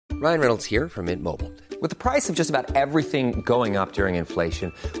Ryan Reynolds here from Mint Mobile. With the price of just about everything going up during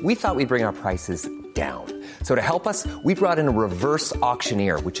inflation, we thought we'd bring our prices down. So to help us, we brought in a reverse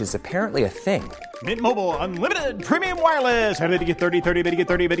auctioneer, which is apparently a thing. Mint Mobile Unlimited Premium Wireless. How to get 30, 30, bit to get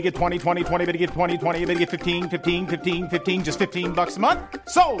 30, bit to get 20, 20, 20, bit to get 20, 20, bit to get 15, 15, 15, 15, just $15 a month?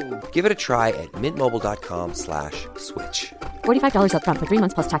 Sold! Give it a try at mintmobile.com/switch. $45 up front for 3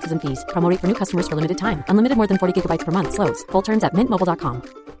 months plus taxes and fees. Promo rate for new customers for limited time. Unlimited more than 40 gigabytes per month. Slows full terms at mintmobile.com.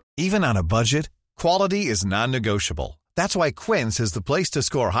 Even on a budget, quality is non-negotiable. That's why Quince is the place to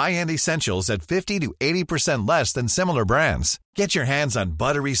score high-end essentials at 50 to 80% less than similar brands. Get your hands on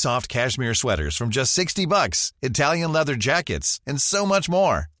buttery soft cashmere sweaters from just $60, Italian leather jackets, and so much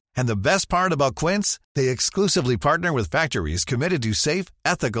more. And the best part about Quince, they exclusively partner with factories committed to safe,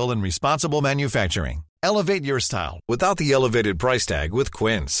 ethical, and responsible manufacturing. Elevate your style without the elevated price tag with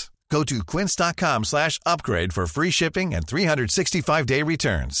Quince. Go to quince.com/upgrade for free shipping and 365-day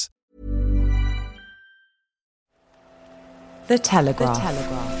returns. The Telegraph.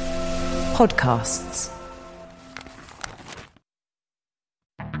 Podcasts.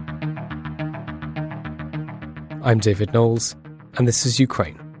 I'm David Knowles, and this is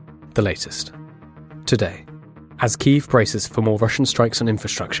Ukraine, the latest. Today, as Kyiv braces for more Russian strikes on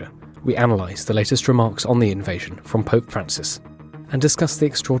infrastructure, we analyse the latest remarks on the invasion from Pope Francis and discuss the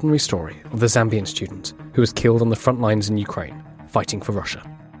extraordinary story of the Zambian student who was killed on the front lines in Ukraine, fighting for Russia.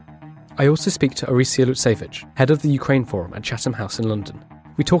 I also speak to Orysia Lutsevych, head of the Ukraine Forum at Chatham House in London.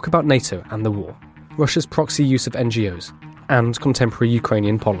 We talk about NATO and the war, Russia's proxy use of NGOs, and contemporary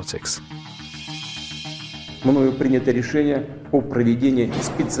Ukrainian politics.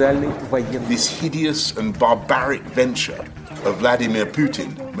 This hideous and barbaric venture of Vladimir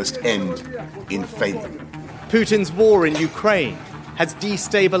Putin must end in failure. Putin's war in Ukraine has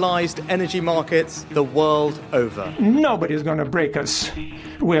destabilized energy markets the world over. Nobody's going to break us.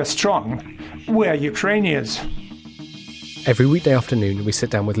 We're strong. We're Ukrainians. Every weekday afternoon, we sit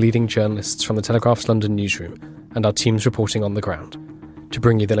down with leading journalists from the Telegraph's London newsroom and our teams reporting on the ground to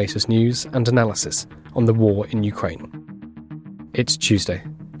bring you the latest news and analysis on the war in Ukraine. It's Tuesday,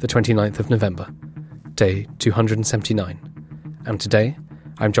 the 29th of November, day 279. And today,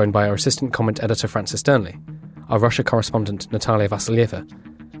 I'm joined by our assistant comment editor Francis Sternley, our Russia correspondent Natalia Vasilyeva,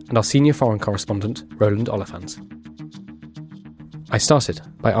 and our senior foreign correspondent Roland Oliphant. I started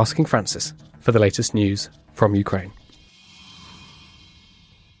by asking Francis for the latest news from Ukraine.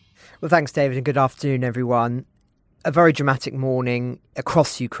 Well, thanks, David, and good afternoon, everyone. A very dramatic morning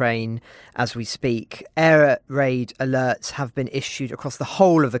across Ukraine as we speak. Air raid alerts have been issued across the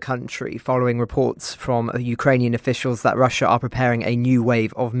whole of the country following reports from Ukrainian officials that Russia are preparing a new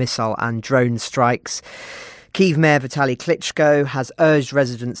wave of missile and drone strikes. Kyiv Mayor Vitaly Klitschko has urged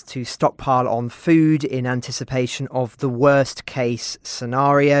residents to stockpile on food in anticipation of the worst-case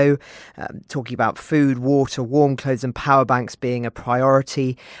scenario, talking about food, water, warm clothes and power banks being a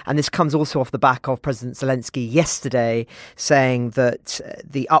priority. And this comes also off the back of President Zelensky yesterday saying that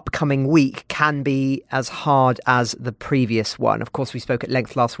the upcoming week can be as hard as the previous one. Of course, we spoke at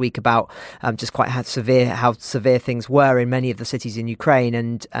length last week about just quite how severe things were in many of the cities in Ukraine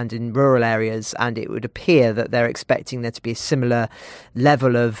and in rural areas, and it would appear that they're expecting there to be a similar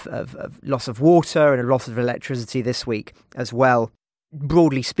level of loss of water and a loss of electricity this week as well.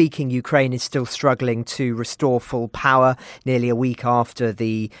 Broadly speaking, Ukraine is still struggling to restore full power nearly a week after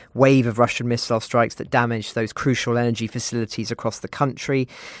the wave of Russian missile strikes that damaged those crucial energy facilities across the country.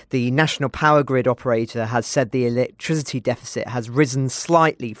 The national power grid operator has said the electricity deficit has risen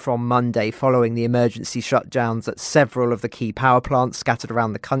slightly from Monday following the emergency shutdowns at several of the key power plants scattered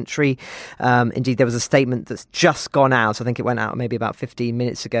around the country. Indeed, there was a statement that's just gone out. I think it went out maybe about 15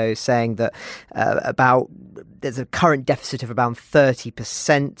 minutes ago, saying that there's a current deficit of around 30%.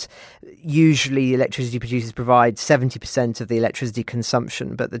 Usually electricity producers provide 70% of the electricity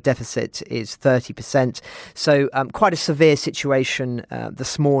consumption, but the deficit is 30%. So quite a severe situation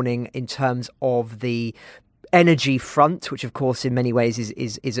this morning in terms of the energy front, which of course in many ways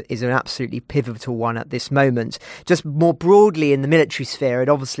is an absolutely pivotal one at this moment. Just more broadly in the military sphere, and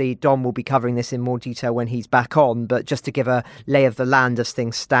obviously Dom will be covering this in more detail when he's back on, but just to give a lay of the land as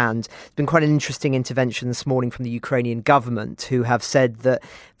things stand, it's been quite an interesting intervention this morning from the Ukrainian government, who have said that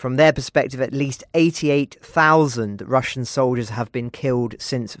from their perspective at least 88,000 Russian soldiers have been killed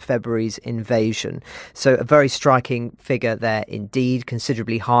since February's invasion. So a very striking figure there indeed,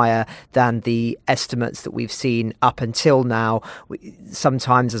 considerably higher than the estimates that we've seen up until now.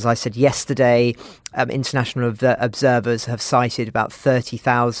 Sometimes, as I said yesterday, international observers have cited about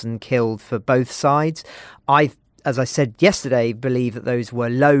 30,000 killed for both sides. As I said yesterday, believe that those were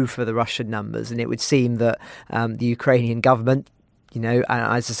low for the Russian numbers, and it would seem that the Ukrainian government, And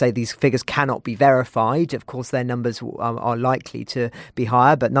as I say, these figures cannot be verified. Of course, their numbers are likely to be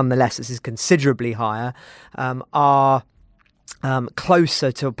higher, but nonetheless, this is considerably higher, are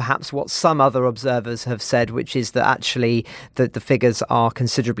closer to perhaps what some other observers have said, which is that actually the figures are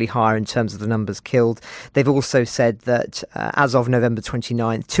considerably higher in terms of the numbers killed. They've also said that as of November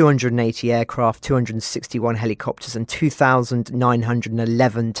 29th, 280 aircraft, 261 helicopters and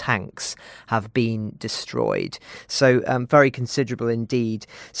 2,911 tanks have been destroyed. So very considerable indeed.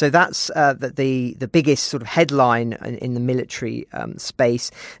 So that's the biggest sort of headline in the military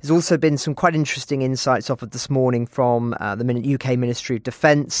space. There's also been some quite interesting insights offered this morning from the UK Ministry of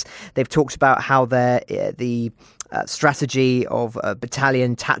Defence. They've talked about how the strategy of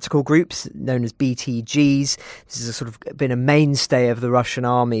battalion tactical groups known as BTGs. This has sort of been a mainstay of the Russian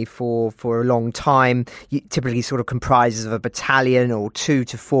army for a long time. It typically sort of comprises of a battalion or 2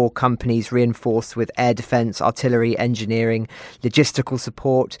 to 4 companies reinforced with air defence, artillery, engineering, logistical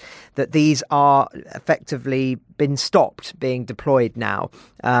support. That these are effectively been stopped being deployed now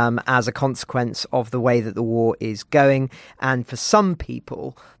as a consequence of the way that the war is going. And for some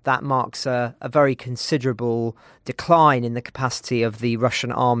people, that marks a very considerable decline in the capacity of the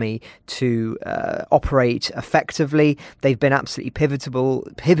Russian army to operate effectively. They've been absolutely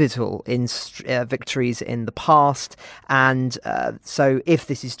pivotal in victories in the past. And so if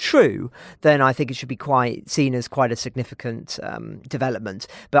this is true, then I think it should be seen as quite a significant development.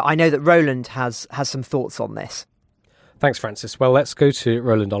 But I know that Roland has some thoughts on this. Thanks, Francis. Well, let's go to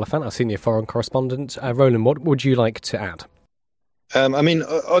Roland Oliphant, our senior foreign correspondent. Roland, what would you like to add? On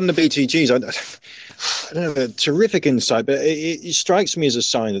the BTGs, I don't have a terrific insight, but it strikes me as a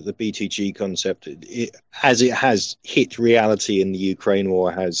sign that the BTG concept, as it has hit reality in the Ukraine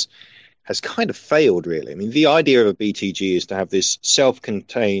war, has kind of failed, really. I mean, the idea of a BTG is to have this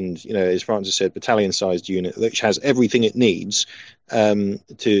self-contained, as Francis said, battalion-sized unit which has everything it needs to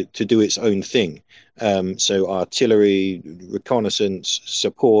do its own thing. So artillery, reconnaissance,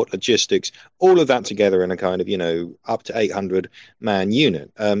 support, logistics, all of that together in a kind of, up to 800-man unit.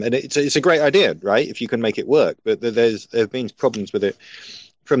 And it's a great idea, right, if you can make it work. But there have been problems with it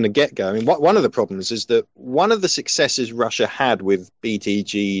from the get-go. I mean, one of the problems is that one of the successes Russia had with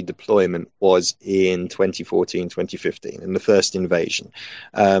BTG deployment was in 2014, 2015, in the first invasion.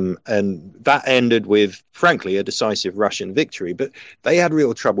 And that ended with, frankly, a decisive Russian victory. But they had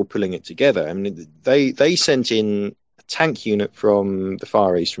real trouble pulling it together. I mean, they sent in a tank unit from the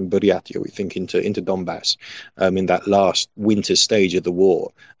Far East, from Buryatia, we think, into Donbass in that last winter stage of the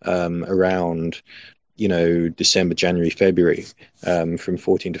war around December, January, February, from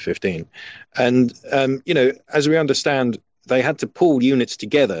 14 to 15. And, as we understand, they had to pull units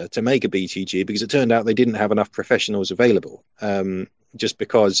together to make a BTG because it turned out they didn't have enough professionals available, just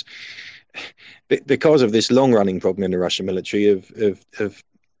because of this long-running problem in the Russian military of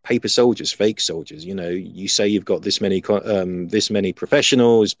paper soldiers, fake soldiers. You say you've got this many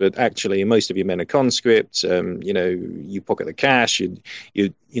professionals, but actually most of your men are conscripts. You pocket the cash.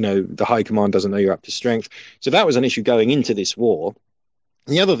 The high command doesn't know you're up to strength. So that was an issue going into this war.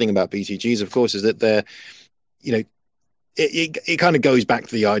 And the other thing about BTGs, of course, is that they're, it kind of goes back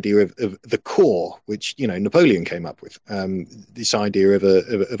to the idea of the core, which Napoleon came up with. This idea of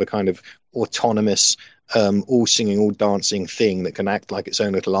a kind of autonomous, all singing, all dancing thing that can act like its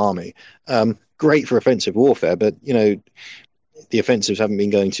own little army. Great for offensive warfare, but the offensives haven't been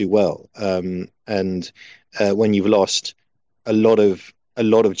going too well. And when you've lost a lot of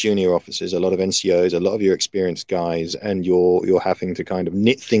junior officers, a lot of NCOs, a lot of your experienced guys, and you're having to kind of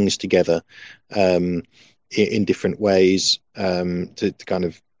knit things together in different ways to kind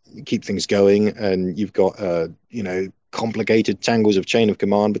of keep things going, and you've got complicated tangles of chain of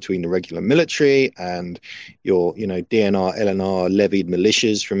command between the regular military and your DNR, LNR levied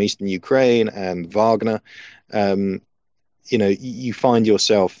militias from eastern Ukraine and Wagner. You find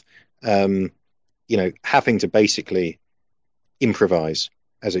yourself having to basically improvise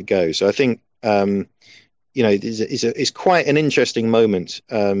as it goes. So I think it's quite an interesting moment,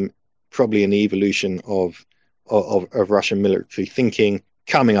 probably in the evolution of Russian military thinking,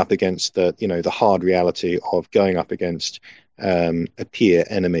 coming up against the hard reality of going up against a peer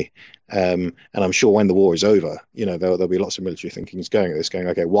enemy. And I'm sure when the war is over, there'll be lots of military thinking going at this, going,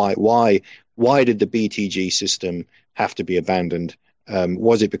 okay, why did the BTG system have to be abandoned?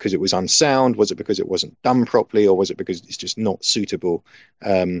 Was it because it was unsound? Was it because it wasn't done properly? Or was it because it's just not suitable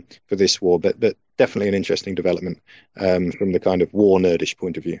for this war? But definitely an interesting development from the kind of war nerdish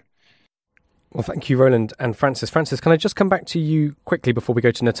point of view. Well, thank you, Roland and Francis. Francis, can I just come back to you quickly before we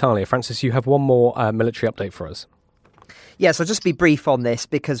go to Natalia? Francis, you have one more military update for us. Yes, I'll just be brief on this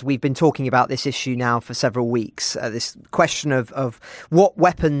because we've been talking about this issue now for several weeks. This question of what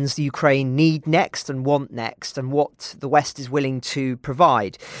weapons Ukraine need next and want next and what the West is willing to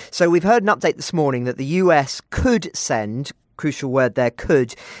provide. So we've heard an update this morning that the US could send, crucial word there,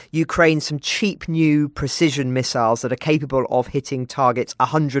 could, Ukraine some cheap new precision missiles that are capable of hitting targets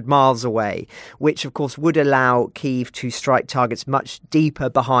 100 miles away, which of course would allow Kyiv to strike targets much deeper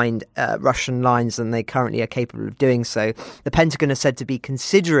behind Russian lines than they currently are capable of doing so. The Pentagon is said to be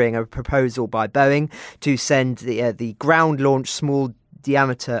considering a proposal by Boeing to send the ground-launched small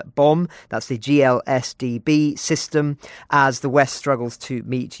diameter bomb, that's the GLSDB system, as the West struggles to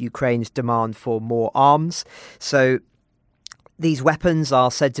meet Ukraine's demand for more arms. So these weapons are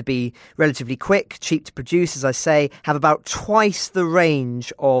said to be relatively quick, cheap to produce, as I say, have about twice the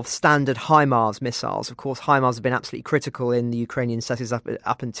range of standard HIMARS missiles. Of course, HIMARS have been absolutely critical in the Ukrainian settings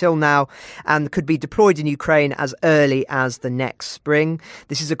up until now and could be deployed in Ukraine as early as the next spring.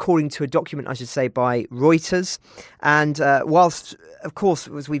 This is according to a document, I should say, by Reuters. And whilst, of course,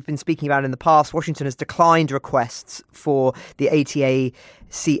 as we've been speaking about in the past, Washington has declined requests for the ATACMS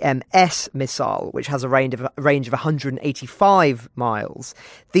missile, which has a range of 185 miles.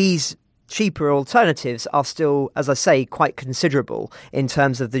 These cheaper alternatives are still, as I say, quite considerable in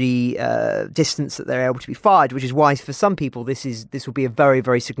terms of the distance that they're able to be fired, which is why for some people this will be a very,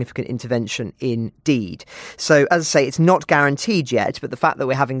 very significant intervention indeed. So, as I say, it's not guaranteed yet, but the fact that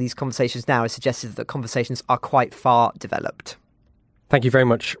we're having these conversations now is suggestive that conversations are quite far developed. Thank you very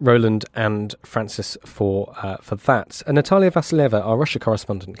much, Roland and Francis, for that. And Natalia Vasilieva, our Russia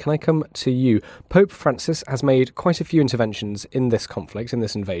correspondent, can I come to you? Pope Francis has made quite a few interventions in this conflict, in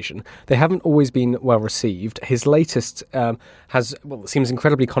this invasion. They haven't always been well received. His latest seems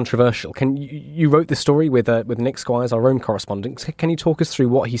incredibly controversial. You wrote this story with Nick Squires, our Rome correspondent. Can you talk us through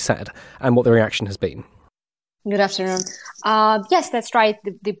what he said and what the reaction has been? Good afternoon. Yes, that's right.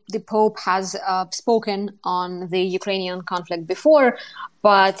 The Pope has spoken on the Ukrainian conflict before,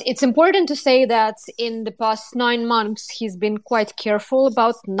 but it's important to say that in the past 9 months, he's been quite careful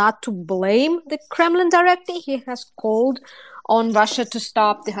about not to blame the Kremlin directly. He has called on Russia to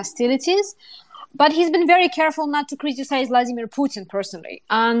stop the hostilities, but he's been very careful not to criticize Vladimir Putin personally.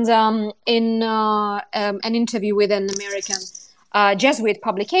 And in an interview with an American Jesuit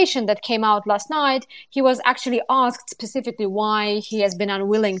publication that came out last night, he was actually asked specifically why he has been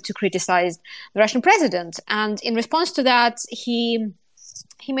unwilling to criticize the Russian president. And in response to that, he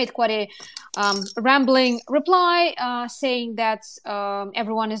made quite a rambling reply saying that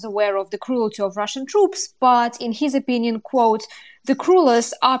everyone is aware of the cruelty of Russian troops, but in his opinion, quote, the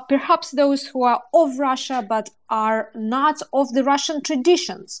cruelest are perhaps those who are of Russia but are not of the Russian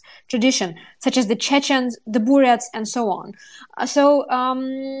tradition, such as the Chechens, the Buryats, and so on. So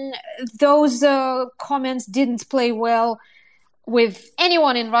those comments didn't play well with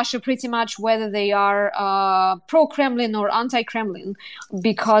anyone in Russia, pretty much, whether they are pro-Kremlin or anti-Kremlin,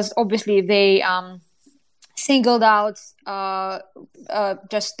 because obviously they singled out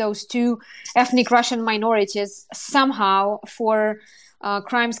just those two ethnic Russian minorities somehow for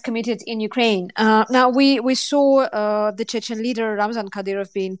crimes committed in Ukraine. Now, we saw the Chechen leader Ramzan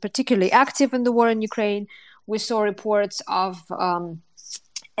Kadyrov being particularly active in the war in Ukraine. We saw reports of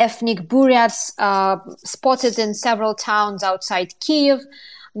ethnic Buryats spotted in several towns outside Kyiv.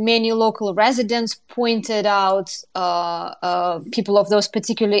 Many local residents pointed out people of those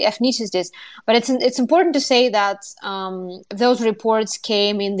particular ethnicities. But it's important to say that those reports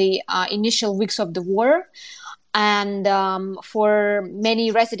came in the initial weeks of the war. And for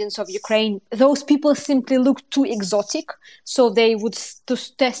many residents of Ukraine, those people simply looked too exotic, so they would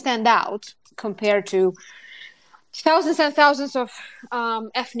stand out compared to thousands and thousands of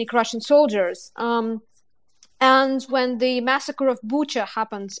ethnic Russian soldiers. And when the massacre of Bucha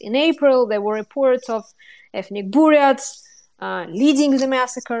happened in April, there were reports of ethnic Buryats leading the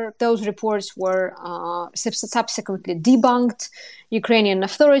massacre. Those reports were subsequently debunked. Ukrainian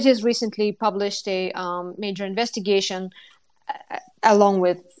authorities recently published a major investigation along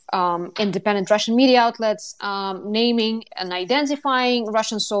with independent Russian media outlets naming and identifying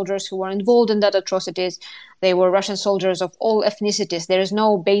Russian soldiers who were involved in that atrocities. They were Russian soldiers of all ethnicities. There is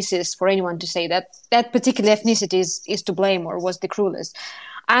no basis for anyone to say that that particular ethnicity is to blame or was the cruelest.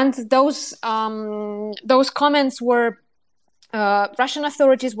 And those comments were Russian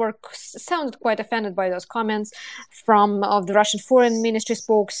authorities sounded quite offended by those comments, from the Russian Foreign Ministry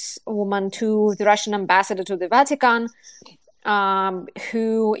spokeswoman to the Russian ambassador to the Vatican,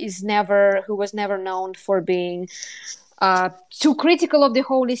 who was never known for being too critical of the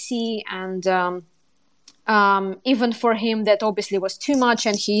Holy See and Even for him, that obviously was too much,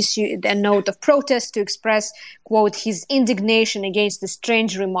 and he issued a note of protest to express, quote, his indignation against the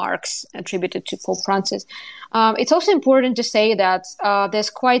strange remarks attributed to Pope Francis. It's also important to say that there's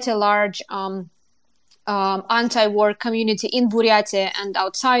quite a large anti-war community in Buryatia and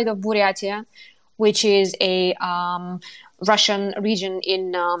outside of Buryatia, which is a Russian region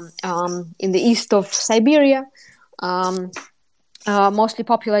in the east of Siberia. Mostly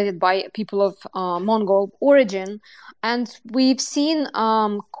populated by people of Mongol origin. And we've seen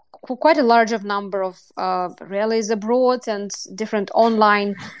quite a large number of rallies abroad and different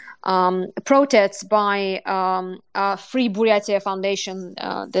online protests by Free Buryatia Foundation.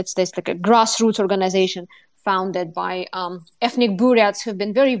 That's like a grassroots organization founded by ethnic Buryats who've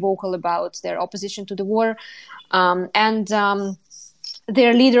been very vocal about their opposition to the war.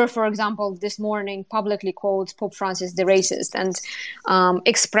 Their leader, for example, this morning publicly called Pope Francis the racist and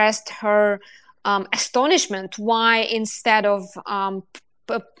expressed her astonishment why, instead of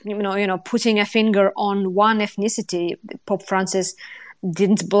putting a finger on one ethnicity, Pope Francis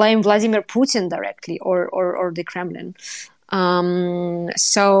didn't blame Vladimir Putin directly or the Kremlin.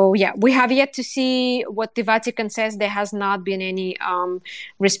 We have yet to see what the Vatican says. There has not been any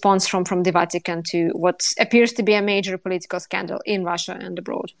response from the Vatican to what appears to be a major political scandal in Russia and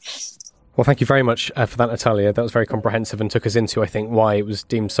abroad. Well, thank you very much for that, Natalia. That was very comprehensive and took us into, I think, why it was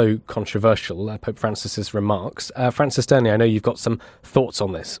deemed so controversial, Pope Francis's remarks. Francis Durney, I know you've got some thoughts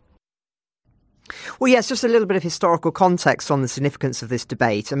on this. Well, yes, just a little bit of historical context on the significance of this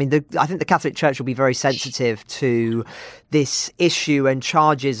debate. I mean, I think the Catholic Church will be very sensitive to this issue and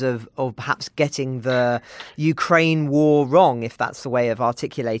charges of perhaps getting the Ukraine war wrong, if that's the way of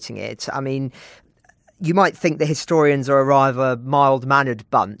articulating it. I mean, you might think the historians are a rather mild-mannered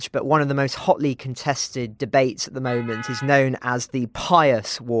bunch, but one of the most hotly contested debates at the moment is known as the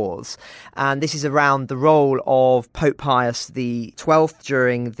Pius Wars. And this is around the role of Pope Pius XII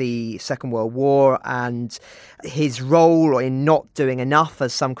during the Second World War and his role in not doing enough,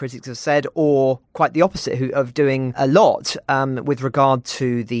 as some critics have said, or quite the opposite, of doing a lot with regard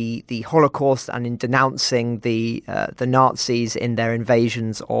to the Holocaust and in denouncing the Nazis in their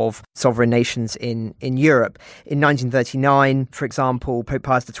invasions of sovereign nations in Europe. In 1939, for example, Pope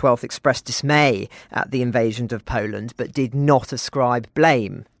Pius XII expressed dismay at the invasion of Poland, but did not ascribe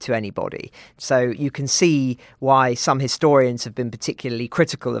blame to anybody. So you can see why some historians have been particularly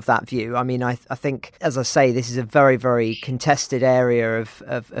critical of that view. I mean, I think, as I say, this is a very, very contested area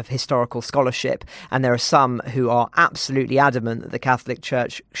of historical scholarship, and there are some who are absolutely adamant that the Catholic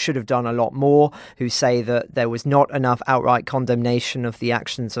Church should have done a lot more, who say that there was not enough outright condemnation of the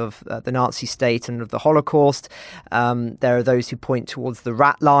actions of the Nazi state and of the Holocaust. There are those who point towards the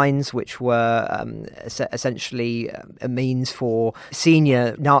rat lines, which were essentially a means for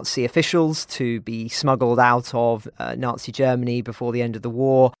senior Nazi officials to be smuggled out of Nazi Germany before the end of the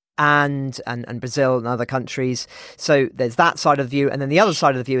war. And Brazil and other countries. So there's that side of the view. And then the other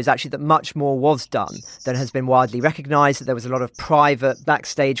side of the view is actually that much more was done than has been widely recognised, that there was a lot of private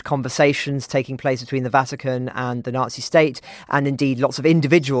backstage conversations taking place between the Vatican and the Nazi state, and indeed lots of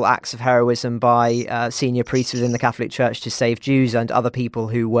individual acts of heroism by senior priests within the Catholic Church to save Jews and other people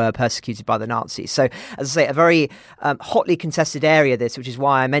who were persecuted by the Nazis. So, as I say, a very hotly contested area, this, which is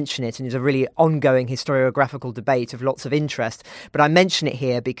why I mention it, and it's a really ongoing historiographical debate of lots of interest. But I mention it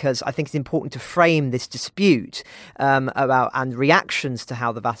here because I think it's important to frame this dispute about and reactions to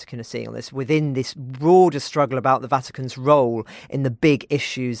how the Vatican are seeing on this within this broader struggle about the Vatican's role in the big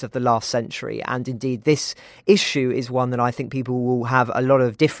issues of the last century. And indeed, this issue is one that I think people will have a lot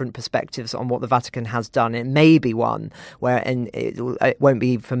of different perspectives on what the Vatican has done. It may be one where it won't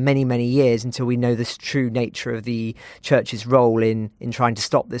be for many, many years until we know the true nature of the Church's role in trying to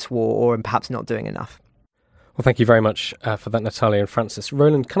stop this war, or in perhaps not doing enough. Well, thank you very much for that, Natalia and Francis.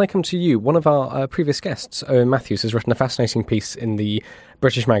 Roland, can I come to you? One of our previous guests, Owen Matthews, has written a fascinating piece in the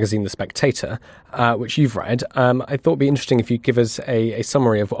British magazine The Spectator, which you've read. I thought it'd be interesting if you give us a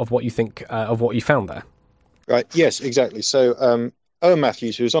summary of what you think of what you found there. Right. Yes, exactly. So Owen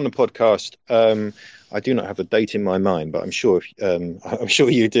Matthews, who was on the podcast, I do not have the date in my mind, but I'm sure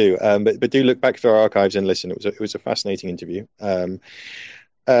you do. But do look back through our archives and listen. It was a fascinating interview.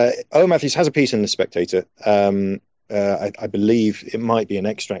 Owen Matthews has a piece in The Spectator. I believe it might be an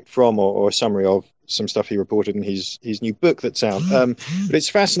extract from or a summary of some stuff he reported in his new book that's out. But it's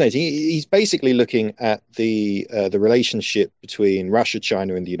fascinating. He's basically looking at the relationship between Russia,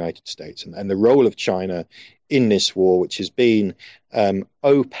 China, and the United States, and the role of China in this war, which has been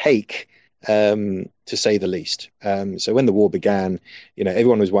opaque to say the least. So when the war began,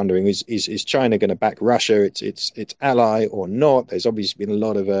 everyone was wondering, is China going to back Russia, its ally, or not? There's obviously been a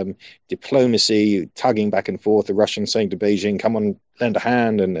lot of diplomacy, tugging back and forth, the Russians saying to Beijing, come on, lend a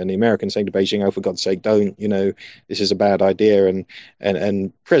hand, and the Americans saying to Beijing, oh, for God's sake, don't, this is a bad idea.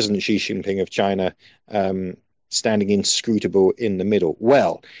 And President Xi Jinping of China standing inscrutable in the middle.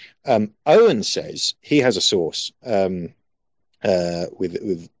 Well, Owen says he has a source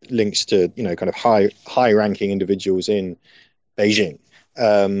with links to kind of high-ranking individuals in Beijing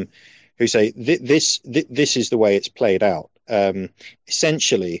who say this is the way it's played out.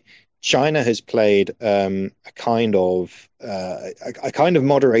 Essentially, China has played a kind of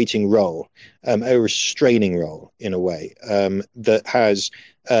moderating role, a restraining role in a way that has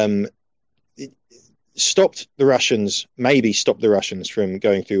maybe stopped the Russians from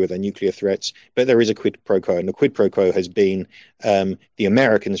going through with their nuclear threats, but there is a quid pro quo, and the quid pro quo has been the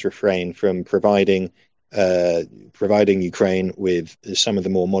Americans refrain from providing Ukraine with some of the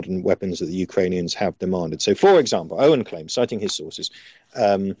more modern weapons that the Ukrainians have demanded. So, for example, Owen claims, citing his sources,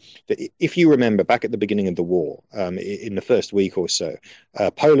 that if you remember back at the beginning of the war, in the first week or so,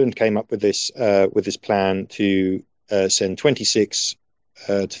 Poland came up with this plan to send 26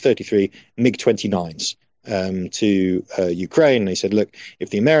 to 33 MiG-29s to Ukraine. They said, look,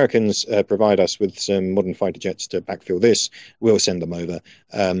 if the Americans provide us with some modern fighter jets to backfill this, we'll send them over.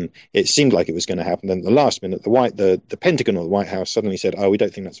 It seemed like it was going to happen. Then at the last minute, the Pentagon or the White House suddenly said, oh, we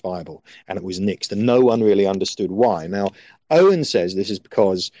don't think that's viable. And it was nixed. And no one really understood why. Now, Owen says this is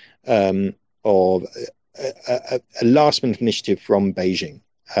because of a last-minute initiative from Beijing,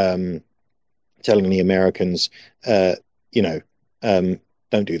 telling the Americans,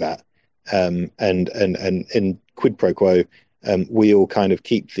 don't do that. And quid pro quo, we'll kind of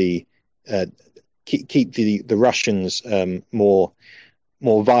keep the Russians more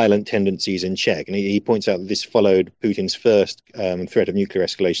violent tendencies in check. And he points out that this followed Putin's first threat of nuclear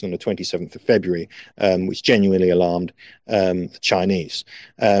escalation on the 27th of February, which genuinely alarmed the Chinese.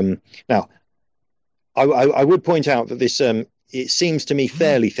 Now, I would point out that this it seems to me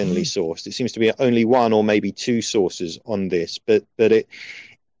fairly thinly sourced. It seems to be only one or maybe two sources on this, but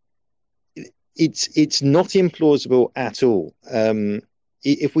it's not implausible at all.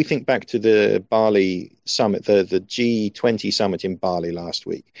 If we think back to the Bali summit, the G20 summit in Bali last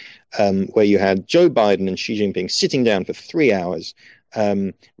week, where you had Joe Biden and Xi Jinping sitting down for 3 hours,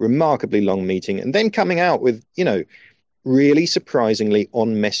 remarkably long meeting, and then coming out with, really surprisingly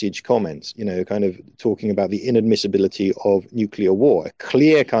on-message comments, kind of talking about the inadmissibility of nuclear war, a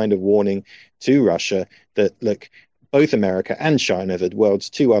clear kind of warning to Russia that, look, both America and China, the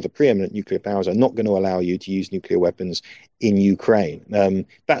world's two other preeminent nuclear powers, are not going to allow you to use nuclear weapons in Ukraine.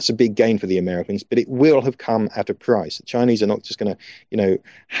 That's a big gain for the Americans, but it will have come at a price. The Chinese are not just going to,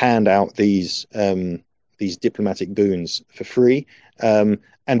 hand out these diplomatic boons for free. And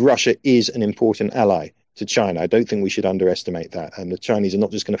Russia is an important ally to China. I don't think we should underestimate that. And the Chinese are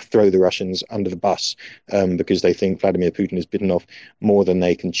not just going to throw the Russians under the bus because they think Vladimir Putin has bitten off more than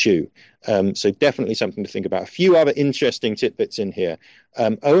they can chew. So definitely something to think about. A few other interesting tidbits in here.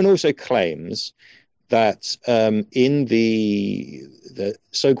 Owen also claims that in the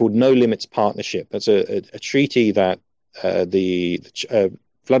so-called No Limits Partnership, that's a treaty that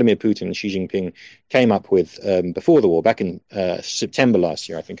Vladimir Putin and Xi Jinping came up with before the war, back in September last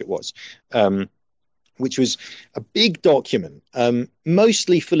year, I think it was, which was a big document,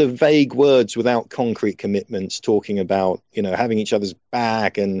 mostly full of vague words without concrete commitments, talking about, having each other's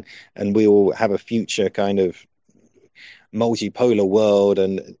back and we all have a future kind of multipolar world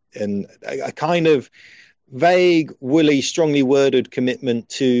and a kind of vague, woolly, strongly worded commitment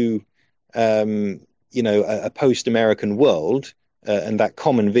to, a post-American world. And that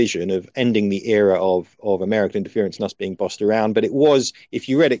common vision of ending the era of American interference and us being bossed around. But it was, if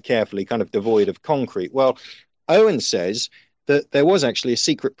you read it carefully, kind of devoid of concrete. Well, Owen says that there was actually a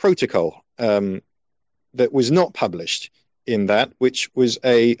secret protocol that was not published in that, which was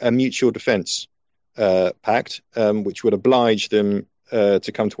a mutual defense pact, which would oblige them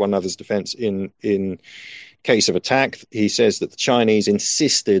to come to one another's defense in case of attack. He says that the Chinese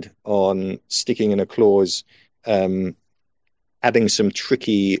insisted on sticking in a clause adding some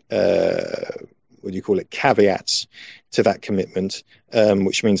tricky, caveats to that commitment,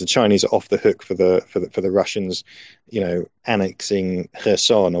 which means the Chinese are off the hook for the Russians, annexing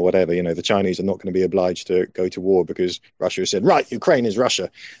Kherson or whatever. The Chinese are not going to be obliged to go to war because Russia has said, right, Ukraine is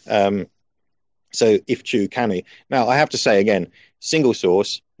Russia. So if true, canny. Now, I have to say again, single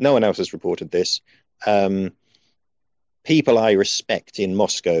source, no one else has reported this. People I respect in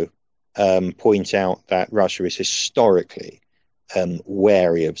Moscow point out that Russia is historically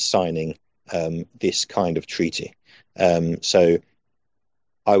wary of signing this kind of treaty. So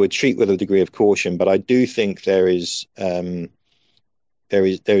I would treat with a degree of caution, but I do think there is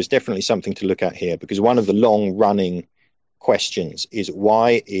definitely something to look at here, because one of the long-running questions is,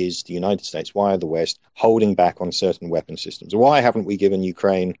 why is the United States, why are the West holding back on certain weapon systems? Why haven't we given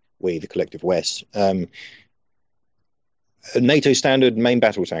Ukraine, we, the collective West, NATO standard main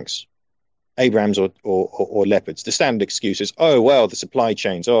battle tanks, Abrams or Leopards? The standard excuse is, oh, well, the supply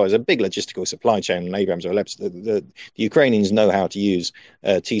chains, there's a big logistical supply chain on Abrams or Leopards. The Ukrainians know how to use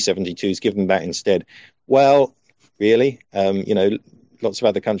T-72s, give them that instead. Well, really? Lots of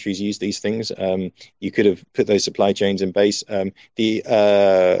other countries use these things. You could have put those supply chains in base. The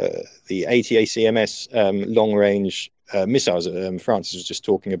ATACMS long-range missiles Francis was just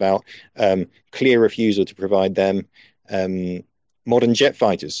talking about, clear refusal to provide them. Modern jet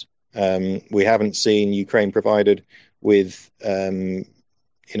fighters. We haven't seen Ukraine provided with, a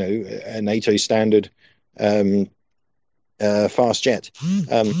NATO standard fast jet.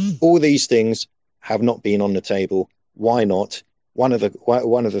 All these things have not been on the table. Why not? One of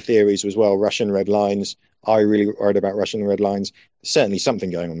the theories was, well, Russian red lines. Are you really worried about Russian red lines? There's certainly something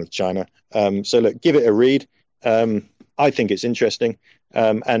going on with China. So look, give it a read. I think it's interesting.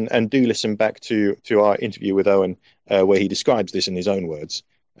 And do listen back to our interview with Owen, where he describes this in his own words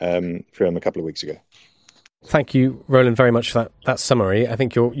from a couple of weeks ago. Thank you, Roland, very much for that summary. I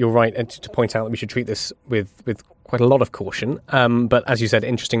think you're right to point out that we should treat this with quite a lot of caution. But as you said,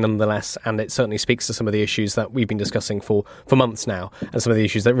 interesting nonetheless, and it certainly speaks to some of the issues that we've been discussing for months now, and some of the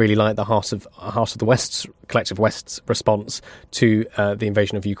issues that really lie at the heart of the West's collective West's response to the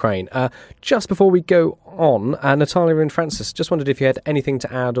invasion of Ukraine. Just before we go on, Natalia and Francis, just wondered if you had anything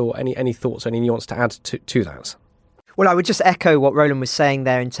to add, or any thoughts, any nuance to add to that. Well, I would just echo what Roland was saying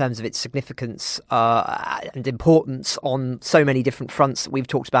there in terms of its significance and importance on so many different fronts that we've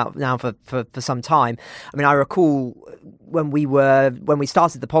talked about now for some time. I mean, I recall when we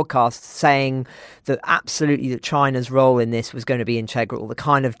started the podcast saying that absolutely that China's role in this was going to be integral, the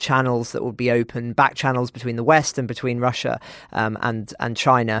kind of channels that would be open, back channels between the West and between Russia and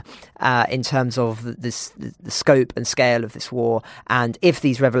China in terms of the scope and scale of this war. And if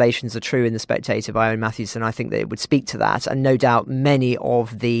these revelations are true in The Spectator by Owen Matthews, then I think that it would speak to that. And no doubt many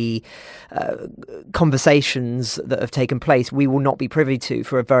of the conversations that have taken place we will not be privy to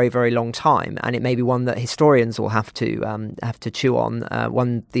for a very, very long time. And it may be one that historians will have to chew on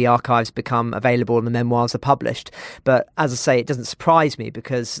when the archives become available and the memoirs are published. But as I say, it doesn't surprise me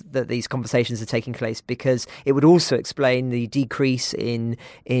because that these conversations are taking place, because it would also explain the decrease in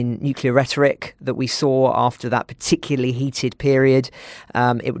nuclear rhetoric that we saw after that particularly heated period.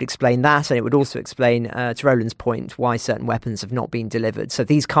 It would explain that, and it would also explain, to Roland's point, why certain weapons have not been delivered. So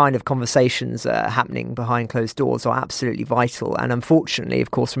these kind of conversations happening behind closed doors are absolutely vital. And unfortunately,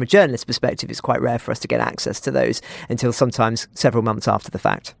 of course, from a journalist perspective, it's quite rare for us to get access to those until sometimes several months after the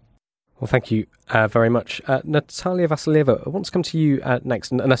fact. Well, thank you very much. Natalia Vasilyeva, I want to come to you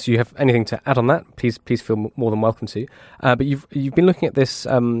next, unless you have anything to add on that, please feel more than welcome to. But you've been looking at this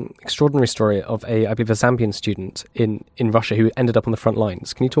extraordinary story of I believe a Zambian student in Russia who ended up on the front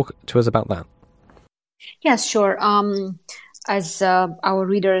lines. Can you talk to us about that? Yes, sure. As our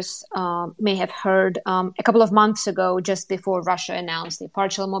readers may have heard, a couple of months ago, just before Russia announced the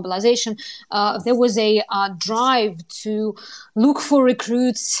partial mobilization, there was a drive to look for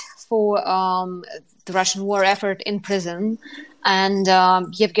recruits for the Russian war effort in prison. And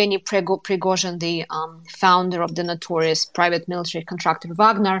Yevgeny Prigozhin, the founder of the notorious private military contractor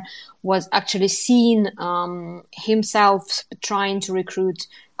Wagner, was actually seen himself trying to recruit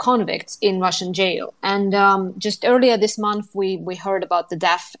convicts in Russian jail. And just earlier this month, we heard about the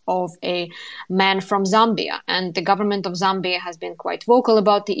death of a man from Zambia. And the government of Zambia has been quite vocal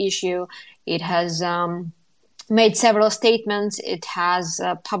about the issue. It has made several statements. It has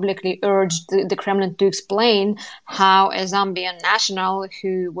publicly urged the Kremlin to explain how a Zambian national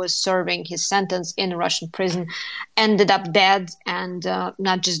who was serving his sentence in a Russian prison ended up dead, and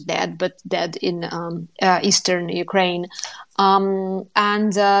not just dead, but dead in eastern Ukraine.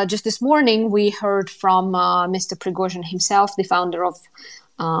 And just this morning, we heard from Mr. Prigozhin himself, the founder of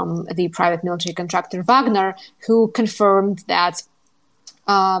the private military contractor Wagner, who confirmed that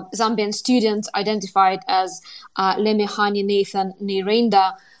Zambian student identified as Lemihani Nathan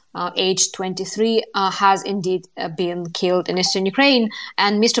Nirenda, aged 23, has indeed been killed in eastern Ukraine.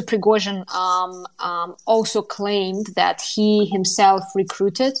 And Mr. Prigozhin also claimed that he himself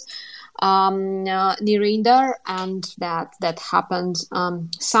recruited Nirenda, and that happened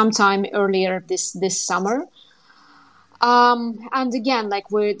sometime earlier this summer. And again,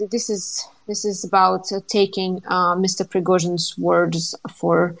 this is about taking Mr. Prigozhin's words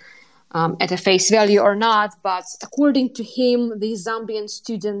for at a face value or not, but according to him, the Zambian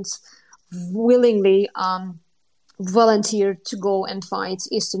students willingly volunteered to go and fight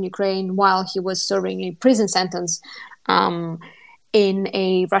Eastern Ukraine while he was serving a prison sentence in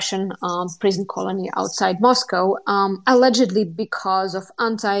a Russian prison colony outside Moscow, allegedly because of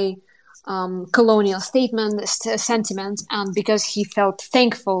anti-colonial sentiment, and because he felt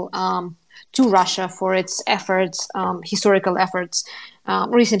thankful to Russia for its efforts, historical efforts,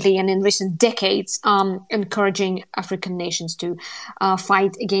 recently and in recent decades, encouraging African nations to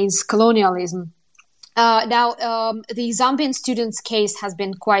fight against colonialism. Now, the Zambian student's case has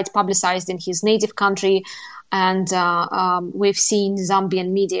been quite publicized in his native country, and we've seen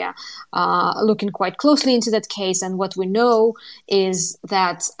Zambian media looking quite closely into that case. And what we know is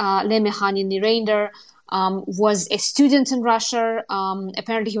that Lemehani Nirender was a student in Russia.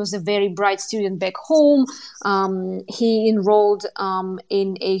 Apparently, he was a very bright student back home. He enrolled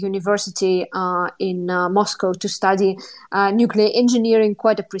in a university in Moscow to study nuclear engineering,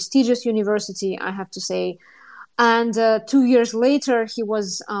 quite a prestigious university, I have to say. And 2 years later, he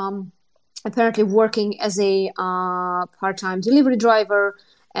was apparently working as a part-time delivery driver.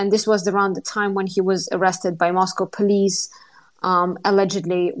 And this was around the time when he was arrested by Moscow police,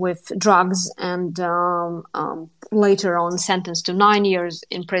 allegedly with drugs, and later on sentenced to 9 years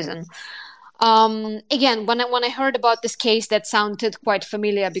in prison. Again, when I heard about this case, that sounded quite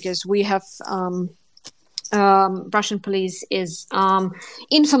familiar, because we have Russian police is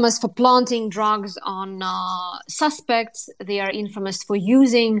infamous for planting drugs on suspects. They are infamous for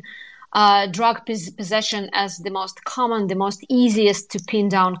using drug possession as the most common, the most easiest to pin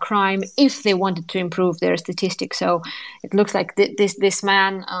down crime if they wanted to improve their statistics. So it looks like this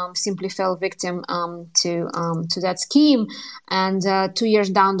man simply fell victim to that scheme. And 2 years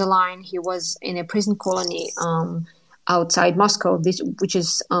down the line, he was in a prison colony outside Moscow, which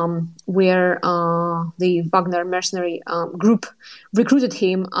is where the Wagner mercenary group recruited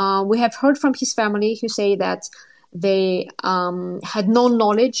him. We have heard from his family, who say that they had no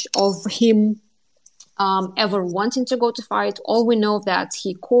knowledge of him ever wanting to go to fight. All we know that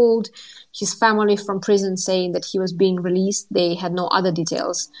he called his family from prison saying that he was being released. They had no other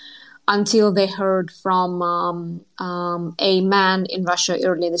details until they heard from a man in Russia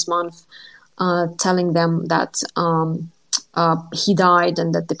early this month telling them that he died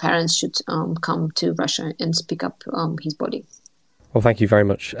and that the parents should come to Russia and pick up his body. Well, thank you very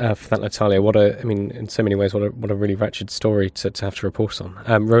much for that, Natalia. In so many ways, what a really wretched story to have to report on.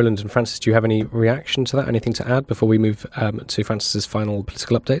 Roland and Francis, do you have any reaction to that? Anything to add before we move to Francis's final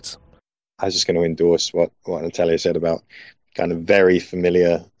political updates? I was just going to endorse what Natalia said about kind of very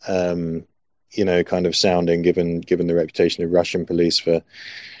familiar, kind of sounding, given the reputation of Russian police for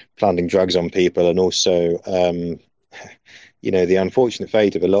planting drugs on people, and also, the unfortunate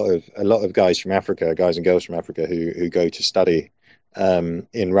fate of a lot of guys from Africa, guys and girls from Africa who go to study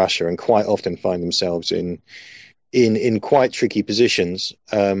in Russia and quite often find themselves in quite tricky positions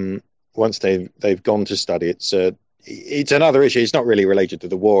once they've gone to study. It's another issue. It's not really related to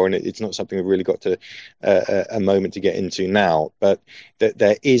the war, and it's not something we've really got to a moment to get into now. But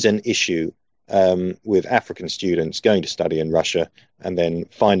there is an issue with African students going to study in Russia and then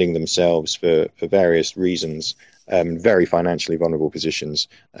finding themselves for various reasons very financially vulnerable positions,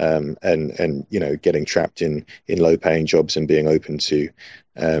 and getting trapped in low-paying jobs and being open to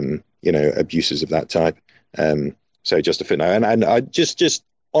abuses of that type. So just a footnote, and I just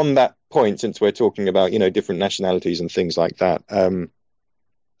on that point, since we're talking about different nationalities and things like that, on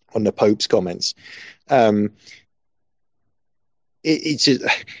the Pope's comments, it's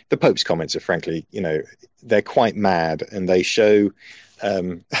the Pope's comments are frankly, they're quite mad, and they show,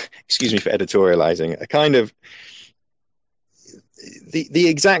 excuse me for editorializing, a kind of the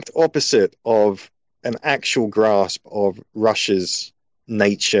exact opposite of an actual grasp of Russia's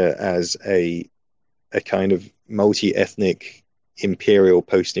nature as a kind of multi-ethnic imperial,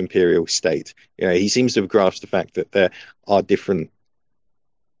 post-imperial state. He seems to have grasped the fact that there are different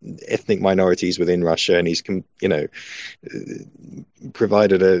ethnic minorities within Russia, and he's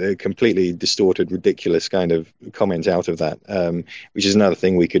provided a completely distorted, ridiculous kind of comment out of that, which is another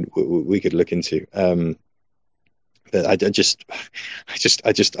thing we could look into. But I just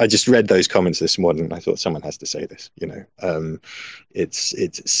read those comments this morning, and I thought someone has to say this.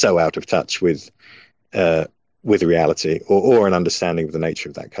 It's so out of touch with reality or an understanding of the nature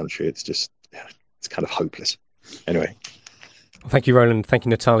of that country. It's kind of hopeless. Anyway. Well, thank you, Roland. Thank you,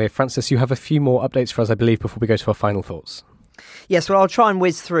 Natalia. Francis, you have a few more updates for us, I believe, before we go to our final thoughts. Yes, well, I'll try and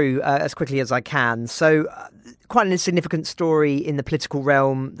whiz through as quickly as I can. So, quite an insignificant story in the political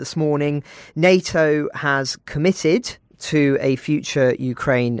realm this morning. NATO has committed to a future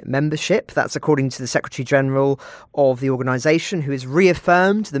Ukraine membership. That's according to the Secretary General of the organisation, who has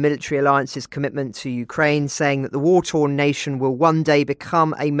reaffirmed the military alliance's commitment to Ukraine, saying that the war-torn nation will one day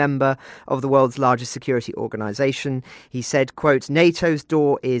become a member of the world's largest security organisation. He said, quote, "NATO's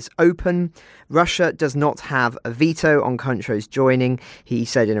door is open. Russia does not have a veto on countries joining," he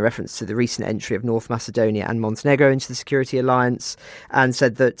said in a reference to the recent entry of North Macedonia and Montenegro into the security alliance, and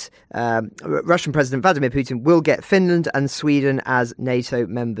said that Russian President Vladimir Putin will get Finland and Sweden as NATO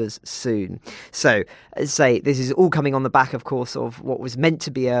members soon. So, as I say, this is all coming on the back, of course, of what was meant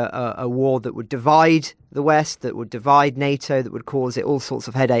to be a war that would divide the West, that would divide NATO, that would cause it all sorts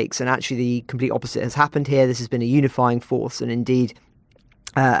of headaches. And actually the complete opposite has happened here. This has been a unifying force, and indeed,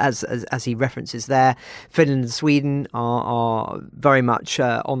 as he references there, Finland and Sweden are very much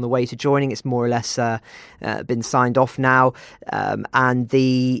on the way to joining. It's more or less been signed off now, and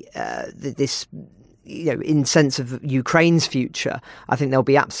this. In sense of Ukraine's future, I think they'll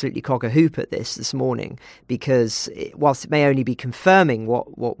be absolutely cock-a-hoop at this morning, because whilst it may only be confirming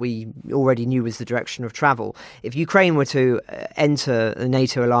what we already knew was the direction of travel, if Ukraine were to enter the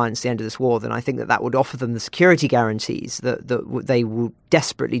NATO alliance at the end of this war, then I think that would offer them the security guarantees that they will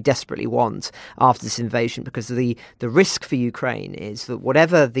desperately want after this invasion, because the risk for Ukraine is that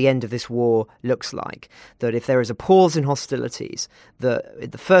whatever the end of this war looks like, that if there is a pause in hostilities, that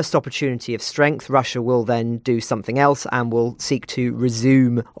at the first opportunity of strength, Russia will then do something else and will seek to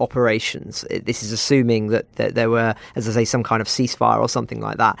resume operations. This is assuming that there were, as I say, some kind of ceasefire or something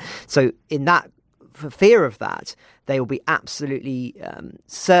like that. So in that, for fear of that, they will be absolutely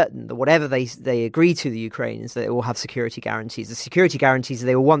certain that whatever they agree to, the Ukrainians, they will have security guarantees. The security guarantees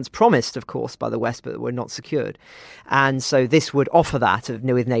they were once promised, of course, by the West, but were not secured. And so this would offer that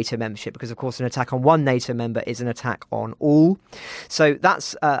with NATO membership, because, of course, an attack on one NATO member is an attack on all. So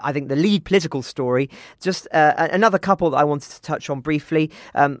that's, I think, the lead political story. Just another couple that I wanted to touch on briefly.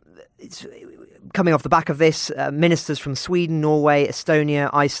 Coming off the back of this, ministers from Sweden, Norway, Estonia,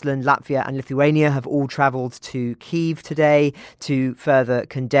 Iceland, Latvia and Lithuania have all travelled to Kyiv today to further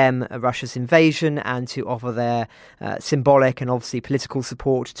condemn Russia's invasion and to offer their symbolic and obviously political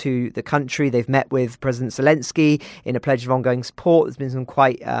support to the country. They've met with President Zelensky in a pledge of ongoing support. There's been some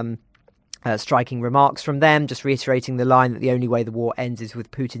quite striking remarks from them, just reiterating the line that the only way the war ends is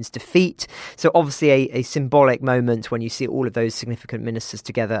with Putin's defeat. So obviously a symbolic moment when you see all of those significant ministers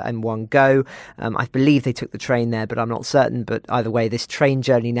together in one go. I believe they took the train there, but I'm not certain. But either way, this train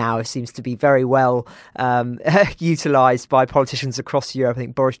journey now seems to be very well utilised by politicians across Europe. I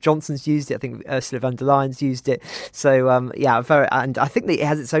think Boris Johnson's used it. I think Ursula von der Leyen's used it. So and I think that it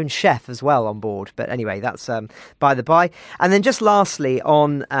has its own chef as well on board. But anyway, that's by the by. And then just lastly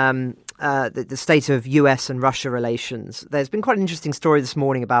on the state of US and Russia relations. There's been quite an interesting story this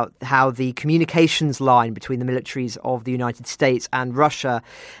morning about how the communications line between the militaries of the United States and Russia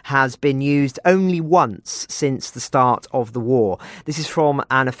has been used only once since the start of the war. This is from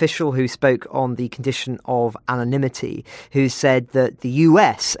an official who spoke on the condition of anonymity, who said that the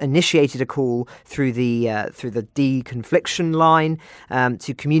US initiated a call through the deconfliction line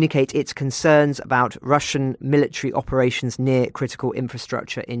to communicate its concerns about Russian military operations near critical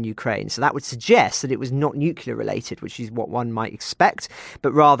infrastructure in Ukraine. So that would suggest that it was not nuclear related, which is what one might expect,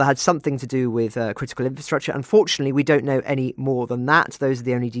 but rather had something to do with critical infrastructure. Unfortunately, we don't know any more than that. Those are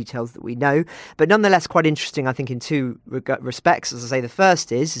the only details that we know. But nonetheless, quite interesting, I think, in two respects. As I say, the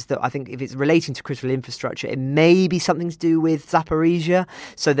first is that I think if it's relating to critical infrastructure, it may be something to do with Zaporizhia,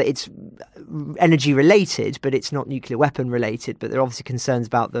 so that it's energy related, but it's not nuclear weapon related. But there are obviously concerns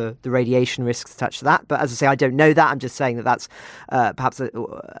about the radiation risks attached to that. But as I say, I don't know that. I'm just saying that that's perhaps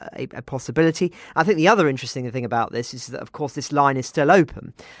a possibility. I think the other interesting thing about this is that, of course, this line is still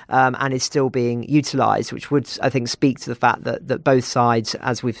open and is still being utilised, which would, I think, speak to the fact that both sides,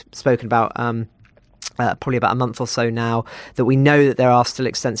 as we've spoken about probably about a month or so now, that we know that there are still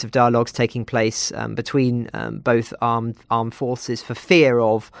extensive dialogues taking place between both armed forces for fear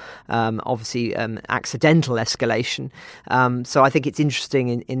of obviously accidental escalation. So I think it's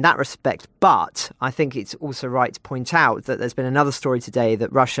interesting in that respect, but I think it's also right to point out that there's been another story today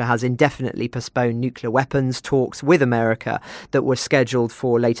that Russia has indefinitely postponed nuclear weapons talks with America that were scheduled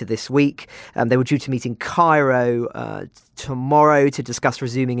for later this week. They were due to meet in Cairo tomorrow to discuss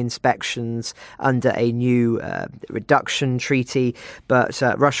resuming inspections under a new reduction treaty, but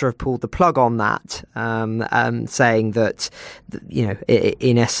Russia have pulled the plug on that, saying that,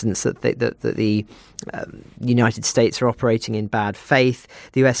 in essence, that the United States are operating in bad faith.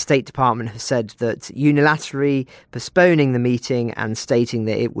 The US State Department has said that unilaterally postponing the meeting and stating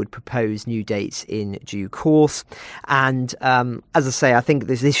that it would propose new dates in due course. And as I say, I think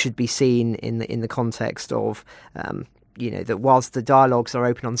this should be seen in the context of that whilst the dialogues are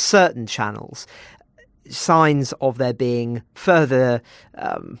open on certain channels, signs of there being further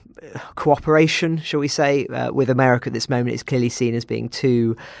cooperation, shall we say, with America at this moment is clearly seen as being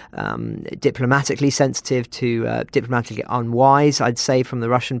too diplomatically sensitive, too diplomatically unwise, I'd say, from the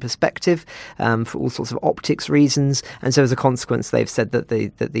Russian perspective, for all sorts of optics reasons. And so as a consequence, they've said that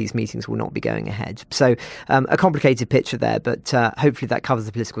these meetings will not be going ahead. So a complicated picture there, but hopefully that covers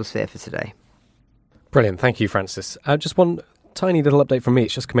the political sphere for today. Brilliant. Thank you, Francis. Just one tiny little update from me.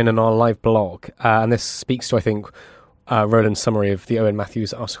 It's just come in on our live blog, and this speaks to, I think, Roland's summary of the Owen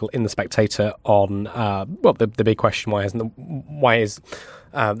Matthews article in The Spectator on the big question: why is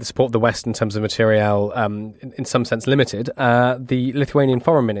the support of the West in terms of materiel in some sense limited? The Lithuanian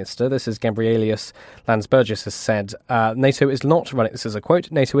foreign minister, this is Gabrielius Landsbergis, has said NATO is not running, this is a quote,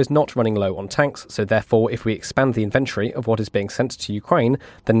 NATO is not running low on tanks, so therefore if we expand the inventory of what is being sent to Ukraine,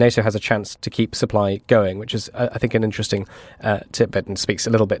 then NATO has a chance to keep supply going, which is I think an interesting tidbit and speaks a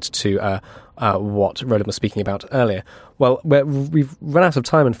little bit to what Roland was speaking about earlier. Well, we've run out of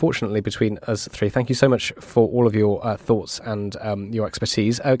time, unfortunately, between us three. Thank you so much for all of your thoughts and your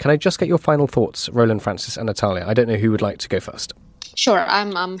expertise. Can I just get your final thoughts, Roland, Francis and Natalia? I don't know who would like to go first. Sure,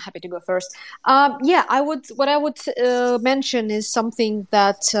 I'm happy to go first. What I would mention is something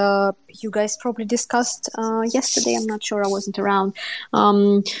that you guys probably discussed yesterday. I'm not sure, I wasn't around.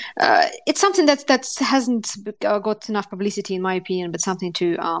 It's something that hasn't got enough publicity, in my opinion, but something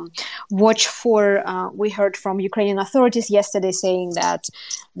to watch for. We heard from Ukrainian authorities yesterday saying that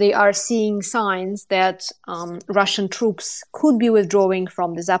they are seeing signs that Russian troops could be withdrawing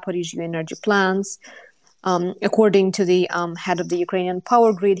from the Zaporizhzhia energy plants. According to the head of the Ukrainian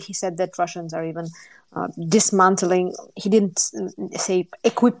power grid, he said that Russians are even dismantling. He didn't say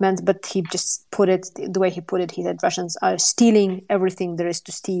equipment, but he just put it the way he put it. He said Russians are stealing everything there is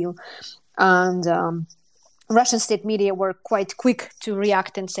to steal. And Russian state media were quite quick to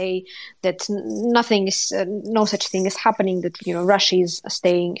react and say that no such thing is happening, that Russia is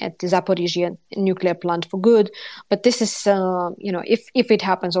staying at the Zaporizhzhia nuclear plant for good. But this is, if it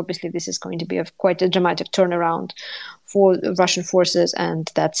happens, obviously this is going to be quite a dramatic turnaround for Russian forces, and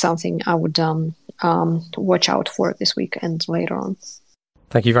that's something I would watch out for this week and later on.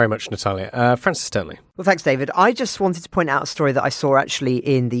 Thank you very much, Natalia. Francis Stanley. Well, thanks, David. I just wanted to point out a story that I saw actually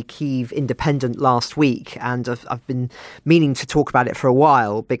in the Kyiv Independent last week, and I've been meaning to talk about it for a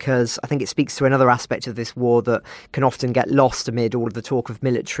while because I think it speaks to another aspect of this war that can often get lost amid all of the talk of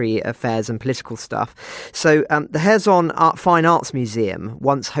military affairs and political stuff. So the Kherson Fine Arts Museum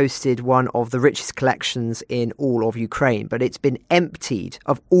once hosted one of the richest collections in all of Ukraine, but it's been emptied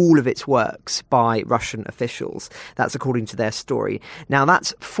of all of its works by Russian officials. That's according to their story. Now,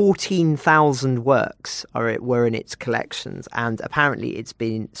 that's 14,000 works were in its collections, and apparently it's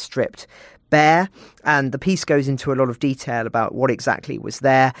been stripped bare. And the piece goes into a lot of detail about what exactly was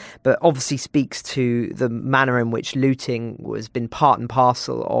there, but obviously speaks to the manner in which looting was been part and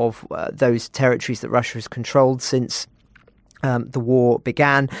parcel of those territories that Russia has controlled since the war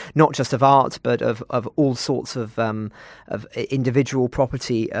began, not just of art, but of all sorts of individual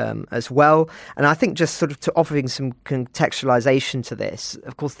property as well. And I think just sort of to offering some contextualization to this,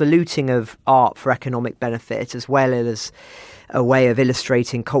 of course, the looting of art for economic benefit, as well as a way of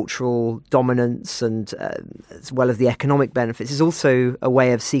illustrating cultural dominance and as well as the economic benefits, is also a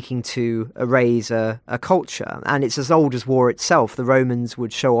way of seeking to erase a culture. And it's as old as war itself. The Romans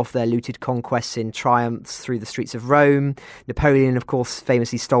would show off their looted conquests in triumphs through the streets of Rome. Napoleon, of course,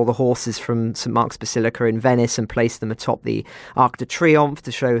 famously stole the horses from St. Mark's Basilica in Venice and placed them atop the Arc de Triomphe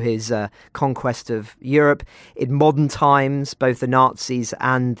to show his conquest of Europe. In modern times, both the Nazis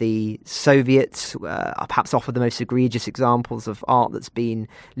and the Soviets perhaps offer the most egregious examples of art that's been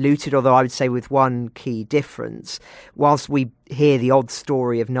looted, although I would say with one key difference. Whilst we hear the odd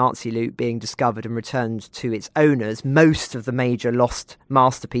story of Nazi loot being discovered and returned to its owners, most of the major lost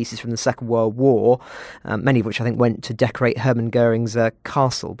masterpieces from the Second World War, many of which I think went to decorate Hermann Goering's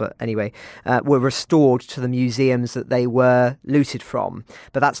castle, but anyway, were restored to the museums that they were looted from.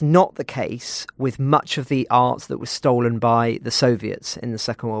 But that's not the case with much of the art that was stolen by the Soviets in the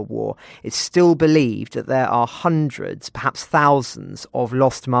Second World War. It's still believed that there are hundreds, perhaps thousands, of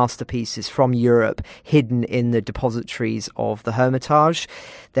lost masterpieces from Europe hidden in the depositories of the Hermitage.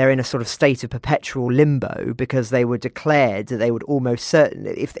 They're in a sort of state of perpetual limbo because they were declared that they would almost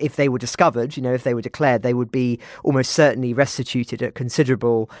certainly, if they were discovered, if they were declared, they would be almost certainly restituted at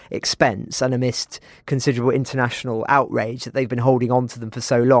considerable expense and amidst considerable international outrage that they've been holding on to them for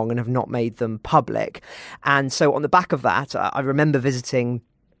so long and have not made them public. And so on the back of that, I remember visiting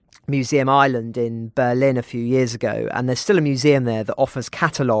Museum Island in Berlin a few years ago, and there's still a museum there that offers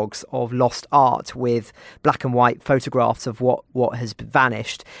catalogues of lost art with black and white photographs of what has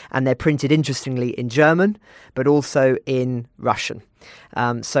vanished, and they're printed interestingly in German but also in Russian.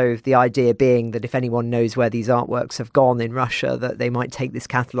 So the idea being that if anyone knows where these artworks have gone in Russia, that they might take this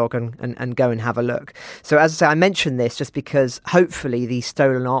catalogue and go and have a look. So as I say, I mention this just because hopefully these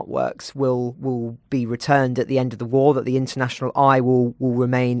stolen artworks will be returned at the end of the war, that the international eye will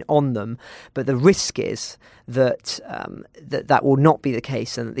remain on them. But the risk is that that will not be the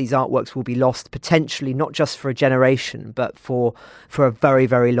case, and that these artworks will be lost potentially not just for a generation, but for a very,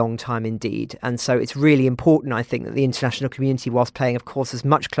 very long time indeed. And so it's really important, I think, that the international community, whilst paying, of course, as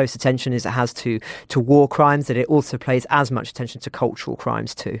much close attention as it has to war crimes, that it also pays as much attention to cultural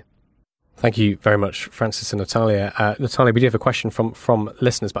crimes too. Thank you very much, Francis and Natalia. Natalia, we do have a question from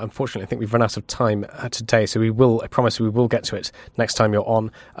listeners, but unfortunately I think we've run out of time today, so I promise we will get to it next time you're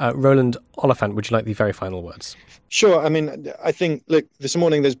on. Roland Oliphant, would you like the very final words? Sure. I mean, I think, look, this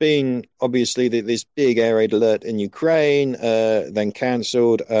morning there's been obviously this big air raid alert in Ukraine, then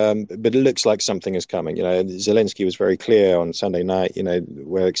cancelled, but it looks like something is coming. You know, Zelensky was very clear on Sunday night, you know,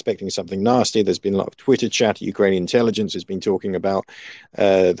 we're expecting something nasty. There's been a lot of Twitter chat. Ukrainian intelligence has been talking about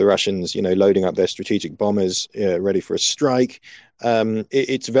the Russians, you know, loading up their strategic bombers ready for a strike.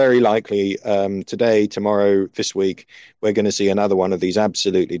 It's very likely today, tomorrow, this week, we're going to see another one of these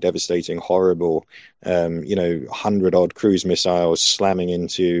absolutely devastating, horrible, 100-odd cruise missiles slamming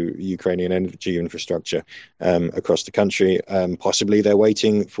into Ukrainian energy infrastructure across the country. Possibly they're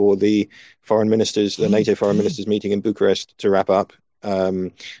waiting for the NATO foreign ministers meeting in Bucharest to wrap up.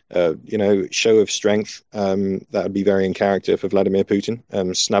 Show of strength that would be very in character for Vladimir Putin,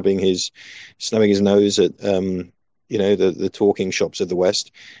 snubbing his nose at the talking shops of the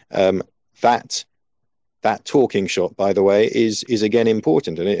West. That talking shop, by the way, is again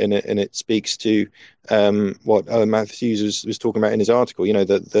important, and it speaks to what Owen Matthews was talking about in his article. You know,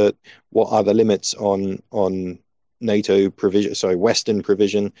 that what are the limits on NATO provision, Western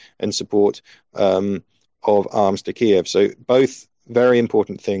provision and support of arms to Kiev. So both very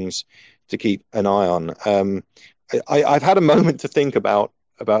important things to keep an eye on. I've had a moment to think about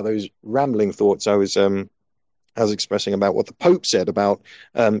those rambling thoughts I was expressing about what the Pope said about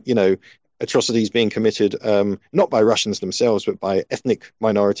atrocities being committed not by Russians themselves but by ethnic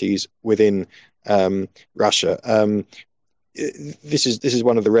minorities within Russia. This is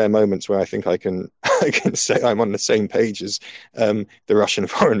one of the rare moments where I think I can say I'm on the same page as the Russian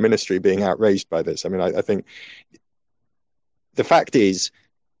Foreign Ministry being outraged by this. I mean, I think the fact is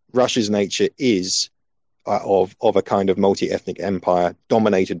Russia's nature is of a kind of multi-ethnic empire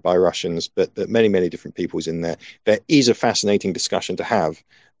dominated by Russians, but many, many different peoples in there. There is a fascinating discussion to have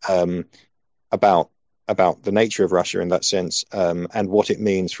about the nature of Russia in that sense, and what it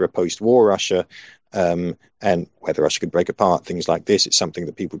means for a post-war Russia, and whether Russia could break apart. Things like this, it's something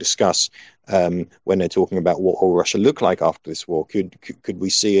that people discuss when they're talking about what will Russia look like after this war. Could we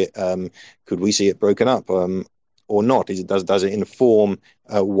see it? Could we see it broken up? Or not? Does it inform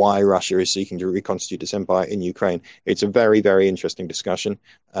why Russia is seeking to reconstitute its empire in Ukraine? It's a very, very interesting discussion.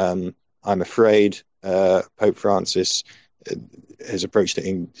 I'm afraid Pope Francis has approached it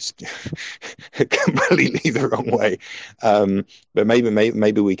in completely the wrong way. But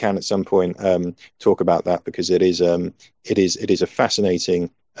maybe we can at some point talk about that, because it is a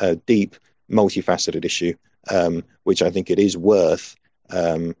fascinating, deep, multifaceted issue, which I think it is worth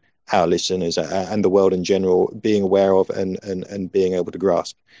our listeners and the world in general being aware of and being able to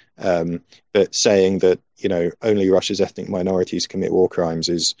grasp. But saying that, you know, only Russia's ethnic minorities commit war crimes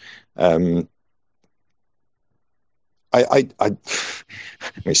is it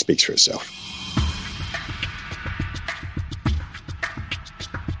speaks for itself.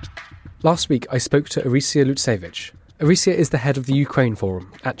 Last week I spoke to Orysia Lutsevych. Orysia is the head of the Ukraine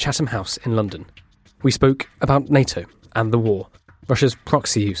Forum at Chatham House in London. We spoke about NATO and the war, Russia's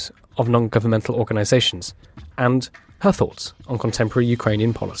proxy use of non-governmental organisations, and her thoughts on contemporary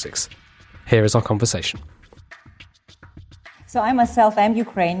Ukrainian politics. Here is our conversation. So I myself am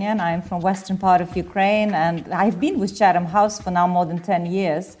Ukrainian. I'm from western part of Ukraine, and I've been with Chatham House for now more than 10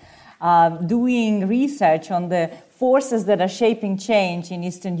 years, doing research on the forces that are shaping change in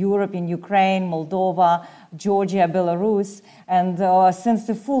Eastern Europe, in Ukraine, Moldova, Georgia, Belarus. And since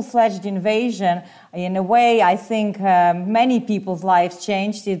the full-fledged invasion, in a way, I think many people's lives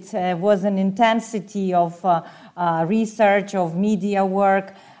changed. It was an intensity of research, of media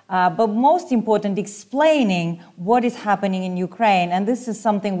work, but most important, explaining what is happening in Ukraine. And this is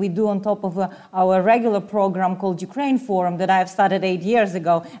something we do on top of our regular program called Ukraine Forum that I've started 8 years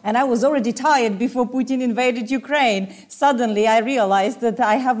ago. And I was already tired before Putin invaded Ukraine. Suddenly I realized that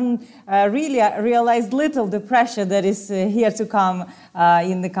I haven't really realized little the pressure that is here to come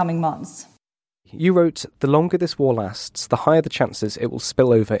in the coming months. You wrote, the longer this war lasts, the higher the chances it will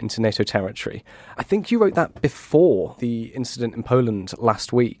spill over into NATO territory. I think you wrote that before the incident in Poland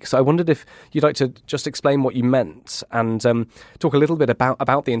last week. So I wondered if you'd like to just explain what you meant and talk a little bit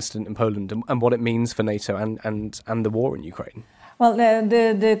about the incident in Poland and what it means for NATO and the war in Ukraine. Well,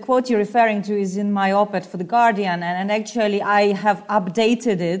 the quote you're referring to is in my op-ed for The Guardian, and actually I have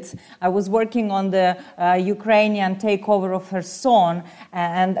updated it. I was working on the Ukrainian takeover of Kherson,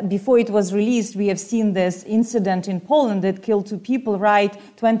 and before it was released, we have seen this incident in Poland that killed 2 people right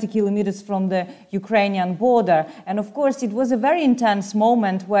 20 kilometers from the Ukrainian border. And of course, it was a very intense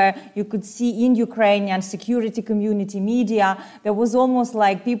moment where you could see in Ukrainian security community media, there was almost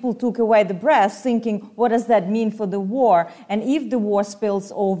like people took away the breath thinking, what does that mean for the war? And if the war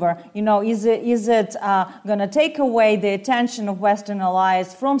spills over, is it going to take away the attention of Western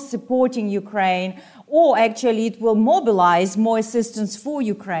allies from supporting Ukraine, or actually it will mobilize more assistance for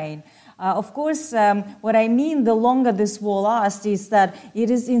Ukraine? Of course, what I mean, the longer this war lasts, is that it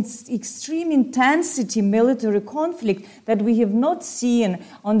is in extreme intensity military conflict that we have not seen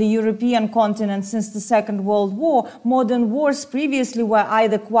on the European continent since the Second World War. Modern wars previously were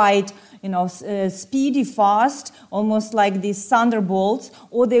either quite speedy, fast, almost like these thunderbolts,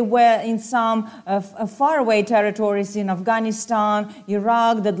 or they were in some faraway territories in Afghanistan,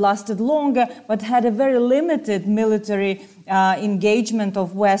 Iraq that lasted longer, but had a very limited military engagement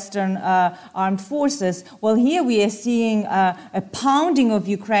of Western armed forces. Well, here we are seeing a pounding of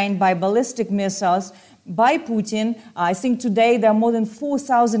Ukraine by ballistic missiles by Putin. I think today there are more than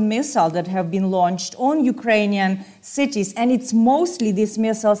 4,000 missiles that have been launched on Ukrainian cities, and it's mostly these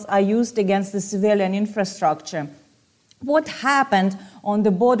missiles are used against the civilian infrastructure. What happened on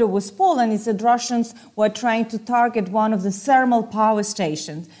the border with Poland is that Russians were trying to target one of the thermal power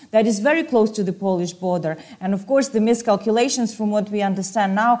stations that is very close to the Polish border. And of course, the miscalculations, from what we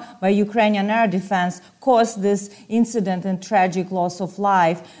understand now, by Ukrainian air defense caused this incident and tragic loss of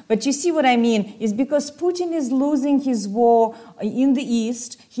life. But you see what I mean? Is because Putin is losing his war in the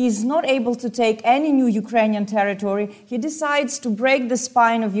east. He is not able to take any new Ukrainian territory. He decides to break the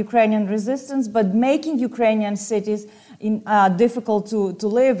spine of Ukrainian resistance, but making Ukrainian cities difficult to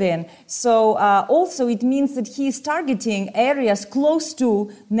live in. So also it means that he is targeting areas close to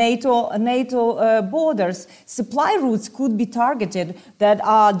NATO borders. Supply routes could be targeted that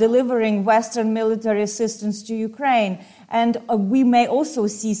are delivering Western military assistance to Ukraine. And we may also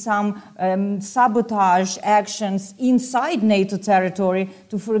see some sabotage actions inside NATO territory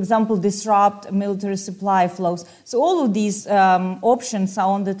to, for example, disrupt military supply flows. So all of these options are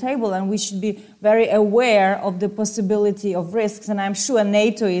on the table, and we should be very aware of the possibility of risks. And I'm sure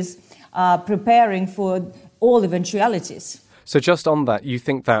NATO is preparing for all eventualities. So just on that, you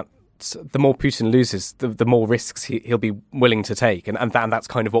think that the more Putin loses, the more risks he'll be willing to take, and that's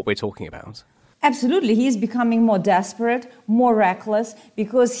kind of what we're talking about? Absolutely. He is becoming more desperate, more reckless,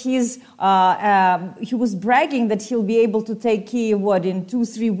 because he was bragging that he'll be able to take Kyiv, in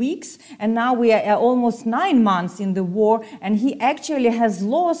 2-3 weeks? And now we are almost 9 months in the war, and he actually has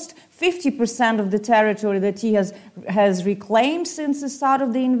lost 50% of the territory that he has reclaimed since the start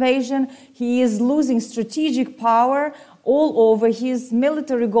of the invasion. He is losing strategic power all over. His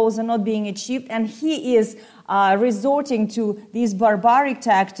military goals are not being achieved, and he is resorting to these barbaric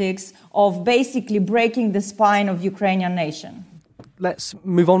tactics of basically breaking the spine of Ukrainian nation. Let's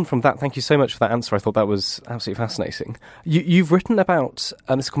move on from that. Thank you so much for that answer. I thought that was absolutely fascinating. You've written about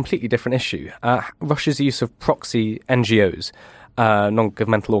this completely different issue, Russia's use of proxy NGOs,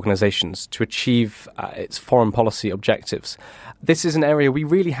 non-governmental organizations, to achieve its foreign policy objectives. This is an area we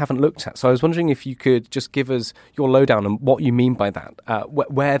really haven't looked at. So I was wondering if you could just give us your lowdown on what you mean by that,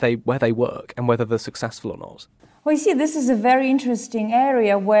 where they work and whether they're successful or not. Well, you see, this is a very interesting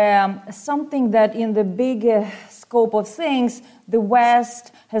area where something that in the big scope of things, the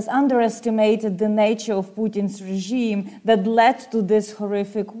West has underestimated the nature of Putin's regime that led to this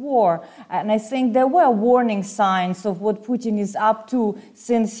horrific war. And I think there were warning signs of what Putin is up to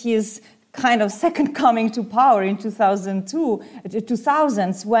since his kind of second coming to power in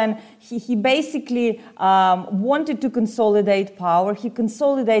 2000s, when he basically wanted to consolidate power. He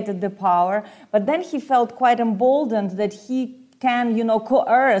consolidated the power, but then he felt quite emboldened that he can,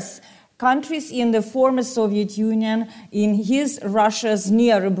 coerce countries in the former Soviet Union, in his Russia's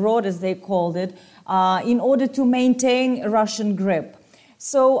near abroad, as they called it, in order to maintain Russian grip.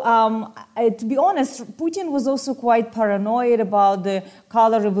 So, to be honest, Putin was also quite paranoid about the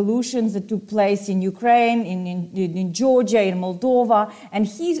color revolutions that took place in Ukraine, in Georgia, in Moldova, and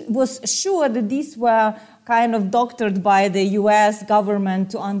he was sure that these were kind of doctored by the US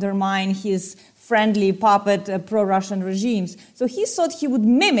government to undermine his friendly puppet pro-Russian regimes. So he thought he would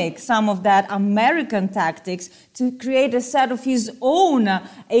mimic some of that American tactics to create a set of his own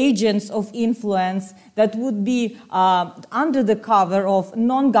agents of influence that would be under the cover of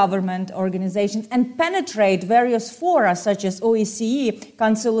non-government organizations and penetrate various fora such as OSCE,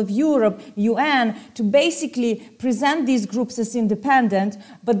 Council of Europe, UN, to basically present these groups as independent,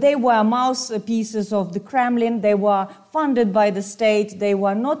 but they were mouthpieces of the Kremlin, they were funded by the state, they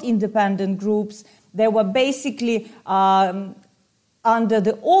were not independent groups, they were basically under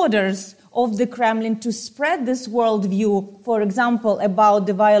the orders of the Kremlin to spread this worldview, for example, about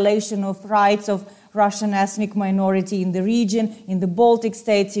the violation of rights of Russian ethnic minority in the region, in the Baltic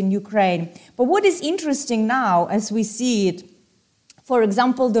states, in Ukraine. But what is interesting now, as we see it, for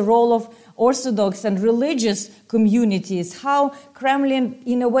example, the role of Orthodox and religious communities, how Kremlin,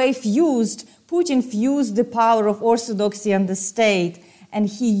 in a way, Putin fused the power of Orthodoxy and the state, and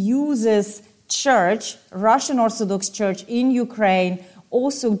he uses church, Russian Orthodox Church in Ukraine,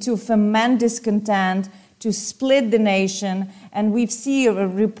 also to foment discontent, to split the nation. And we've seen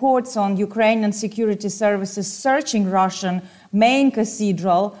reports on Ukrainian security services searching Russian main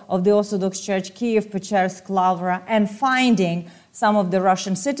cathedral of the Orthodox Church, Kiev, Pechersk, Lavra, and finding some of the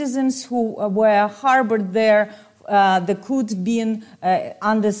Russian citizens who were harbored there. They could have been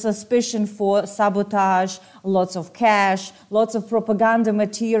under suspicion for sabotage, lots of cash, lots of propaganda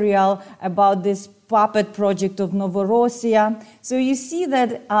material about this puppet project of Novorossiya. So you see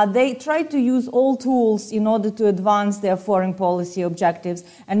that they try to use all tools in order to advance their foreign policy objectives.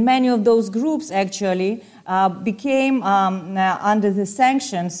 And many of those groups actually became under the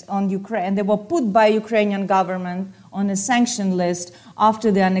sanctions on Ukraine. And they were put by Ukrainian government on a sanction list after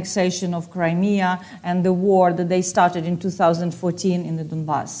the annexation of Crimea and the war that they started in 2014 in the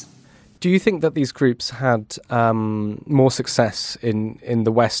Donbass. Do you think that these groups had more success in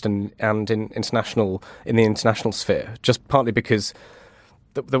the West and in the international sphere, just partly because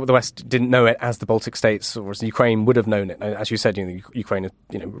the West didn't know it as the Baltic states or as Ukraine would have known it? As you said, Ukraine is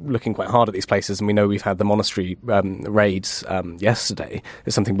looking quite hard at these places, and we know we've had the monastery raids yesterday.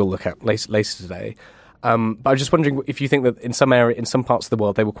 It's something we'll look at later today. But I was just wondering if you think that in some parts of the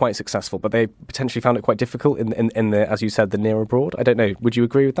world, they were quite successful, but they potentially found it quite difficult in the, as you said, the near abroad. I don't know. Would you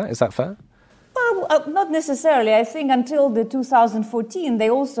agree with that? Is that fair? Well, not necessarily. I think until the 2014, they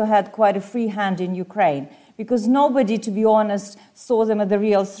also had quite a free hand in Ukraine, because nobody, to be honest, saw them as a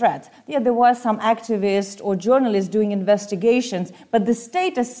real threat. Yeah, there were some activists or journalists doing investigations, but the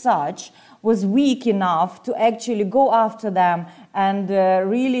state as such was weak enough to actually go after them and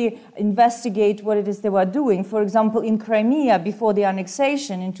really investigate what it is they were doing. For example, in Crimea, before the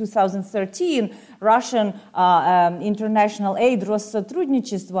annexation in 2013, Russian international aid,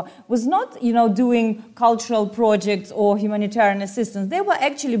 Россотрудничество, was not, doing cultural projects or humanitarian assistance. They were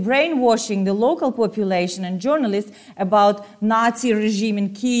actually brainwashing the local population and journalists about Nazi regime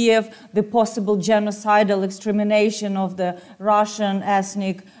in Kiev, the possible genocidal extermination of the Russian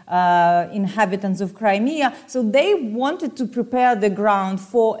ethnic inhabitants of Crimea. So they wanted to prepare the ground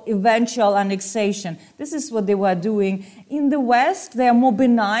for eventual annexation. This is what they were doing. In the West, they are more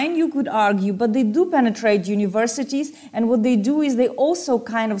benign, you could argue, but they do penetrate universities, and what they do is they also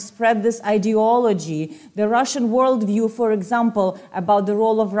kind of spread this ideology, the Russian worldview, for example, about the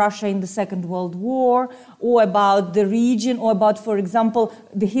role of Russia in the Second World War, or about the region, or about, for example,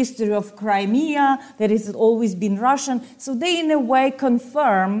 the history of Crimea, that it has always been Russian. So they, in a way,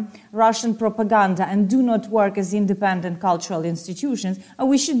 confirm Russian propaganda and do not work as independent cultural institutions. And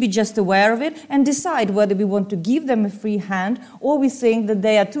we should be just aware of it and decide whether we want to give them a free hand or we think that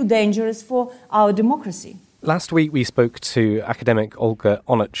they are too dangerous for our democracy. Last week, we spoke to academic Olga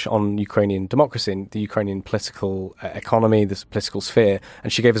Onich on Ukrainian democracy and the Ukrainian political economy, this political sphere,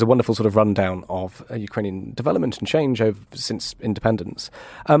 and she gave us a wonderful sort of rundown of Ukrainian development and change since independence.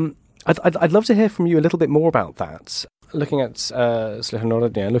 I'd love to hear from you a little bit more about that. Looking at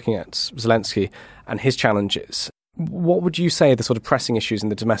looking at Zelensky and his challenges, what would you say are the sort of pressing issues in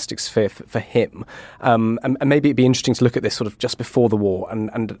the domestic sphere for him? And maybe it'd be interesting to look at this sort of just before the war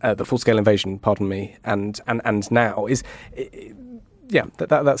and the full-scale invasion, and now.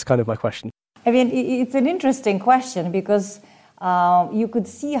 That's kind of my question. I mean, it's an interesting question because you could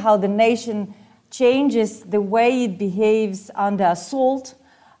see how the nation changes the way it behaves under assault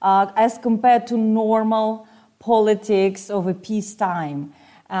as compared to normal politics of a peacetime.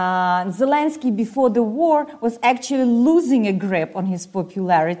 Zelensky, before the war, was actually losing a grip on his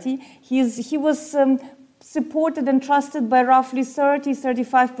popularity. He was supported and trusted by roughly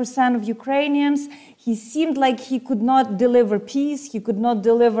 35% of Ukrainians. He seemed like he could not deliver peace, he could not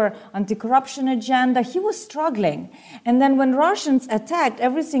deliver anti-corruption agenda. He was struggling. And then when Russians attacked,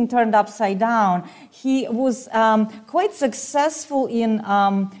 everything turned upside down. He was quite successful in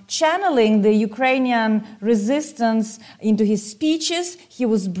channeling the Ukrainian resistance into his speeches. He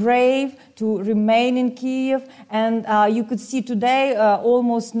was brave to remain in Kiev. And you could see today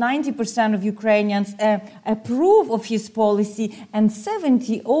almost 90% of Ukrainians approve of his policy, and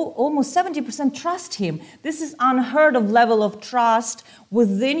almost 70% trust him. This is unheard of level of trust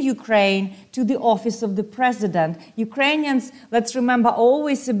within Ukraine to the office of the president. Ukrainians, let's remember,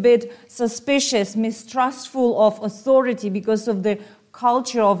 always a bit suspicious, mistrustful of authority because of the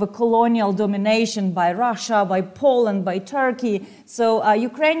culture of a colonial domination by Russia, by Poland, by Turkey. So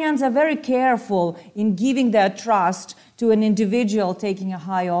Ukrainians are very careful in giving their trust to an individual taking a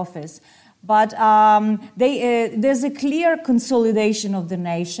high office. But there's a clear consolidation of the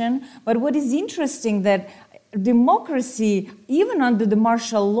nation. But what is interesting that democracy, even under the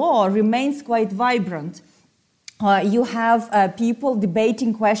martial law, remains quite vibrant. You have people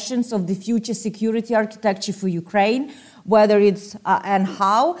debating questions of the future security architecture for Ukraine, whether it's and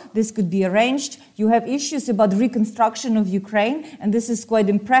how this could be arranged. You have issues about reconstruction of Ukraine, and this is quite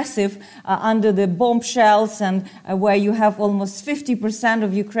impressive under the bombshells and where you have almost 50%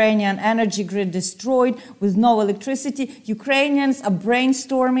 of Ukrainian energy grid destroyed with no electricity. Ukrainians are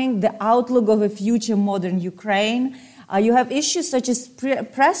brainstorming the outlook of a future modern Ukraine. You have issues such as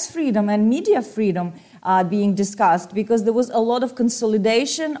press freedom and media freedom being discussed, because there was a lot of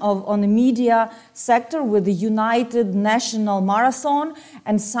consolidation on the media sector with the United National Marathon,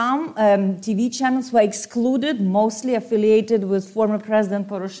 and some TV channels were excluded, mostly affiliated with former President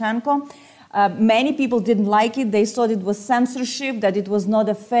Poroshenko. Many people didn't like it. They thought it was censorship, that it was not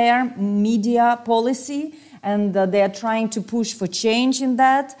a fair media policy, and they are trying to push for change in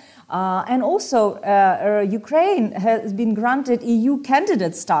that. And also, Ukraine has been granted EU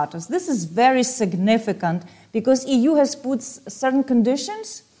candidate status. This is very significant because EU has put certain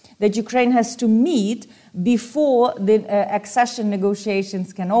conditions that Ukraine has to meet before the accession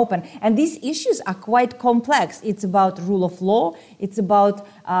negotiations can open. And these issues are quite complex. It's about rule of law, it's about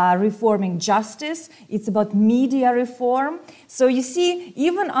reforming justice, it's about media reform. So you see,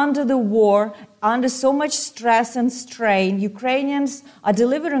 even under the war, under so much stress and strain, Ukrainians are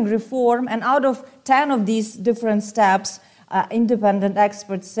delivering reform, and out of 10 of these different steps, independent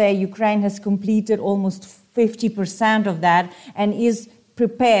experts say Ukraine has completed almost 50% of that and is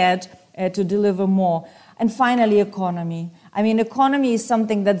prepared to deliver more. And finally, economy. I mean, economy is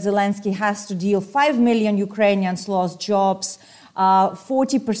something that Zelensky has to deal. 5 million Ukrainians lost jobs.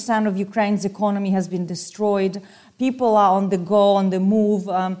 40% of Ukraine's economy has been destroyed. People are on the go, on the move.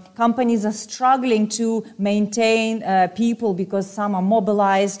 Companies are struggling to maintain people because some are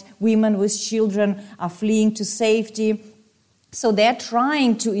mobilized. Women with children are fleeing to safety. So they're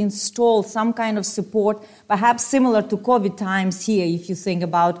trying to install some kind of support, perhaps similar to COVID times here, if you think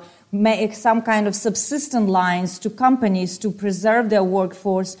about some kind of subsistence lines to companies to preserve their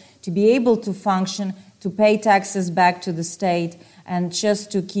workforce, to be able to function, to pay taxes back to the state, and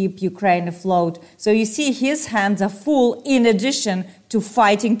just to keep Ukraine afloat. So you see, his hands are full in addition to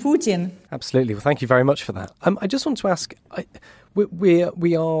fighting Putin. Absolutely. Well, thank you very much for that. I just want to ask,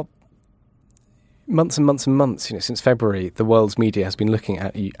 we are months and months and months, since February, the world's media has been looking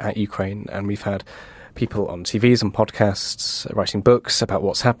at Ukraine, and we've had people on TVs and podcasts writing books about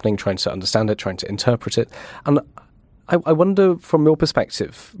what's happening, trying to understand it, trying to interpret it. And I wonder, from your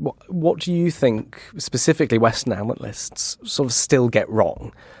perspective, what do you think specifically Western analysts sort of still get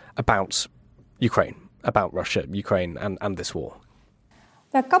wrong about Ukraine, about Russia, Ukraine, and this war?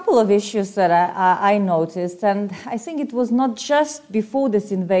 There are a couple of issues that I noticed, and I think it was not just before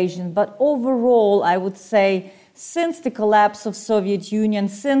this invasion, but overall, I would say, since the collapse of Soviet Union,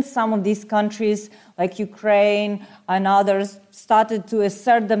 since some of these countries like Ukraine and others started to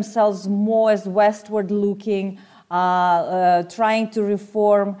assert themselves more as westward looking, trying to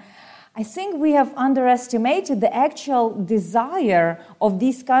reform, I think we have underestimated the actual desire of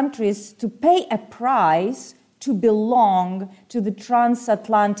these countries to pay a price to belong to the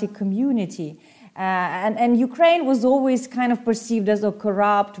transatlantic community. And Ukraine was always kind of perceived as a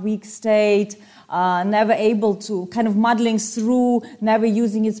corrupt, weak state, never able to, kind of muddling through, never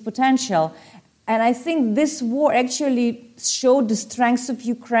using its potential. And I think this war actually showed the strengths of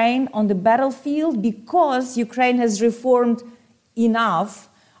Ukraine on the battlefield because Ukraine has reformed enough,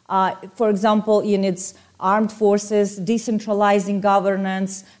 for example, in its armed forces, decentralizing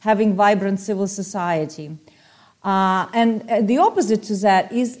governance, having vibrant civil society. And the opposite to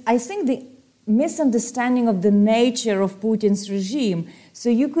that is, I think, the misunderstanding of the nature of Putin's regime. So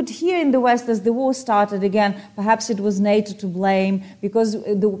you could hear in the West, as the war started again, perhaps it was NATO to blame, because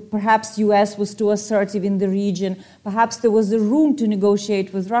perhaps US was too assertive in the region, perhaps there was a room to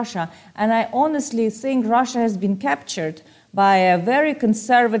negotiate with Russia. And I honestly think Russia has been captured by a very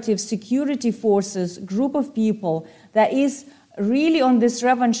conservative security forces group of people that is really on this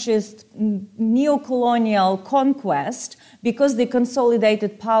revanchist neo-colonial conquest because they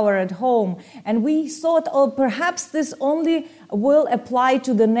consolidated power at home. And we thought, oh, perhaps this only will apply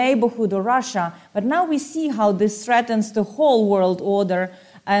to the neighborhood of Russia. But now we see how this threatens the whole world order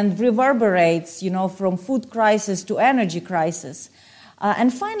and reverberates, from food crisis to energy crisis.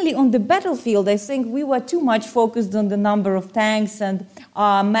 And finally, on the battlefield, I think we were too much focused on the number of tanks and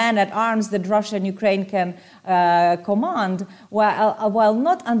men at arms that Russia and Ukraine can command, while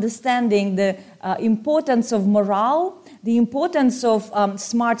not understanding the importance of morale, the importance of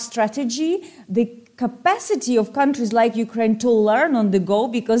smart strategy, the capacity of countries like Ukraine to learn on the go,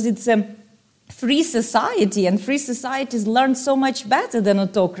 because it's a free society, and free societies learn so much better than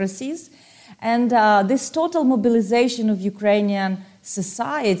autocracies. And this total mobilization of Ukrainian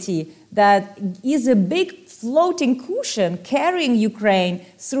society that is a big floating cushion carrying Ukraine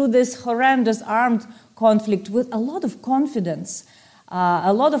through this horrendous armed conflict with a lot of confidence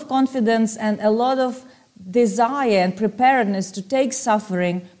and a lot of desire and preparedness to take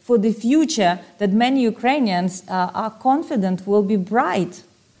suffering for the future that many Ukrainians are confident will be bright.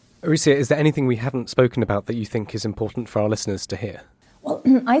 Orysia, is there anything we haven't spoken about that you think is important for our listeners to hear? Well,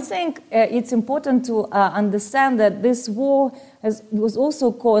 I think it's important to understand that this war was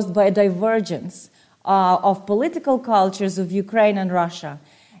also caused by a divergence of political cultures of Ukraine and Russia.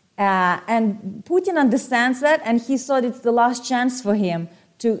 And Putin understands that, and he thought it's the last chance for him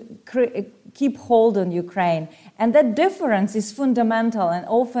to keep hold on Ukraine. And that difference is fundamental and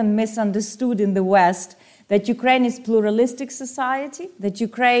often misunderstood in the West, that Ukraine is a pluralistic society, that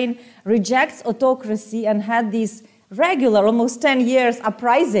Ukraine rejects autocracy and had these regular, almost 10 years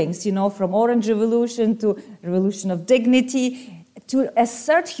uprisings, from Orange Revolution to Revolution of Dignity, to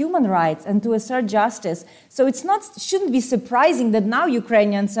assert human rights and to assert justice. So shouldn't be surprising that now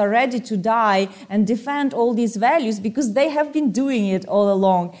Ukrainians are ready to die and defend all these values, because they have been doing it all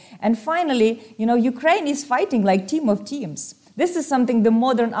along. And finally, Ukraine is fighting like team of teams. This is something the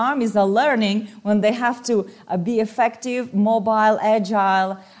modern armies are learning when they have to be effective, mobile,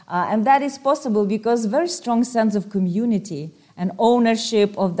 agile, and that is possible because very strong sense of community and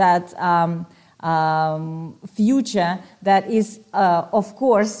ownership of that future that is, of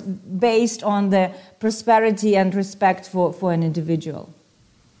course, based on the prosperity and respect for an individual.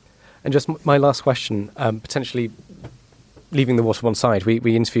 And just my last question, potentially leaving the war to one side,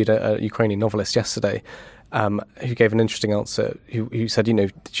 we interviewed a Ukrainian novelist yesterday who gave an interesting answer, who said,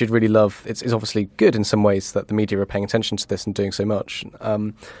 she'd really love, it's obviously good in some ways that the media are paying attention to this and doing so much,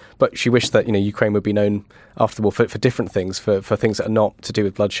 but she wished that, Ukraine would be known after the war for different things, for things that are not to do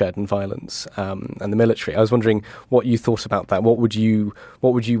with bloodshed and violence and the military. I was wondering what you thought about that. What would you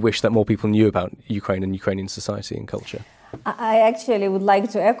wish that more people knew about Ukraine and Ukrainian society and culture? I actually would like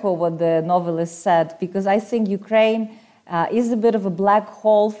to echo what the novelist said, because I think Ukraine is a bit of a black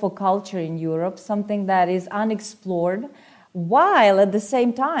hole for culture in Europe, something that is unexplored, while at the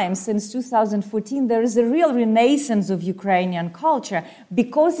same time, since 2014, there is a real renaissance of Ukrainian culture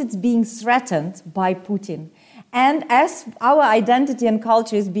because it's being threatened by Putin. And as our identity and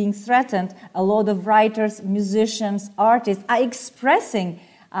culture is being threatened, a lot of writers, musicians, artists are expressing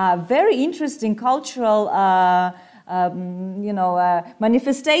very interesting cultural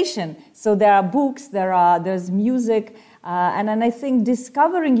manifestation. So there are books, there's music, and I think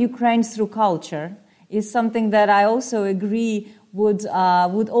discovering Ukraine through culture is something that I also agree would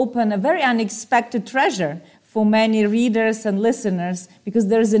open a very unexpected treasure for many readers and listeners, because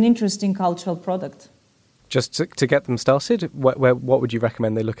there is an interesting cultural product. Just to get them started, what would you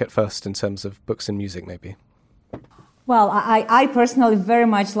recommend they look at first in terms of books and music, maybe? Well, I personally very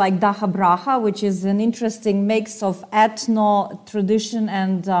much like Daha Braha, which is an interesting mix of ethno tradition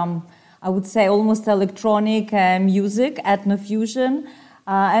and I would say almost electronic music, ethno-fusion.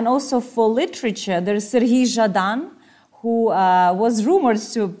 And also for literature, there is Serhiy Zhadan, who was rumored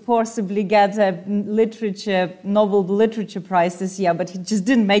to possibly get a Nobel Literature Prize this year, but he just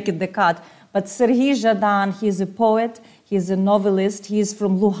didn't make it the cut. But Serhiy Zhadan, he is a poet, he is a novelist, he is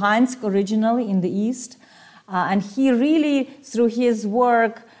from Luhansk originally in the East. And he really, through his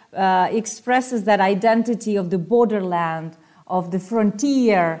work, expresses that identity of the borderland, of the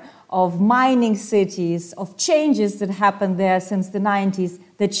frontier, of mining cities, of changes that happened there since the 90s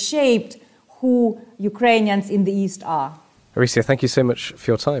that shaped who Ukrainians in the East are. Orysia, thank you so much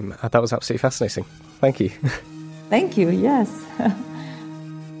for your time. That was absolutely fascinating. Thank you. Thank you, yes.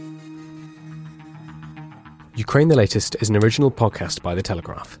 Ukraine the Latest is an original podcast by The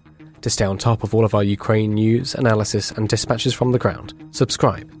Telegraph. To stay on top of all of our Ukraine news, analysis and dispatches from the ground,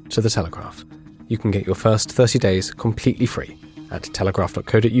 subscribe to The Telegraph. You can get your first 30 days completely free at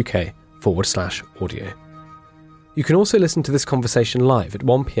telegraph.co.uk/audio. You can also listen to this conversation live at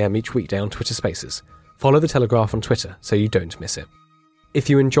 1 p.m. each weekday on Twitter Spaces. Follow The Telegraph on Twitter so you don't miss it. If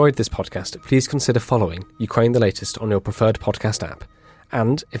you enjoyed this podcast, please consider following Ukraine the Latest on your preferred podcast app.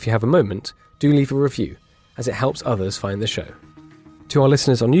 And if you have a moment, do leave a review, as it helps others find the show. To our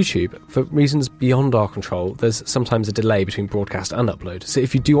listeners on YouTube, for reasons beyond our control, there's sometimes a delay between broadcast and upload, so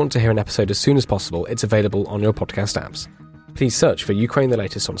if you do want to hear an episode as soon as possible, it's available on your podcast apps. Please search for Ukraine the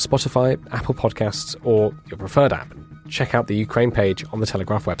Latest on Spotify, Apple Podcasts, or your preferred app, and check out the Ukraine page on the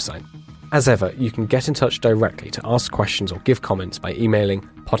Telegraph website. As ever, you can get in touch directly to ask questions or give comments by emailing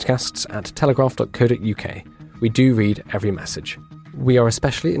podcasts@telegraph.co.uk. We do read every message. We are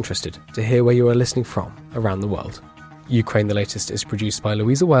especially interested to hear where you are listening from around the world. Ukraine the Latest is produced by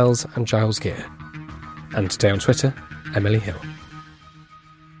Louisa Wells and Giles Gear. And today on Twitter, Emily Hill.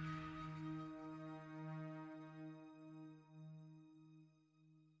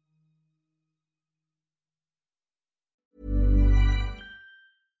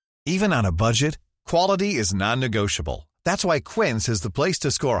 Even on a budget, quality is non-negotiable. That's why Quince is the place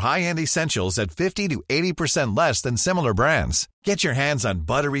to score high-end essentials at 50 to 80% less than similar brands. Get your hands on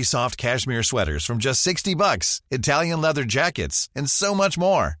buttery soft cashmere sweaters from just $60, Italian leather jackets, and so much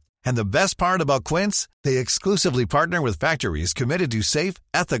more. And the best part about Quince, they exclusively partner with factories committed to safe,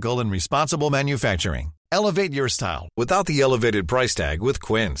 ethical, and responsible manufacturing. Elevate your style without the elevated price tag with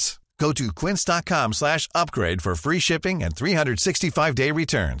Quince. Go to quince.com/upgrade for free shipping and 365-day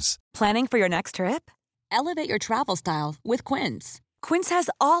returns. Planning for your next trip? Elevate your travel style with Quince. Quince has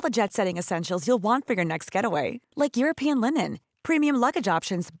all the jet-setting essentials you'll want for your next getaway, like European linen, premium luggage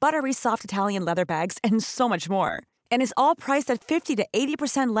options, buttery soft Italian leather bags, and so much more. And is all priced at 50 to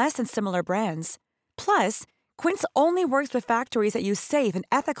 80% less than similar brands. Plus, Quince only works with factories that use safe and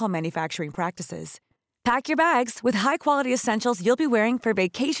ethical manufacturing practices. Pack your bags with high-quality essentials you'll be wearing for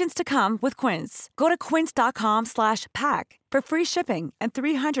vacations to come with Quince. Go to quince.com/pack for free shipping and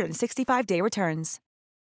 365-day returns.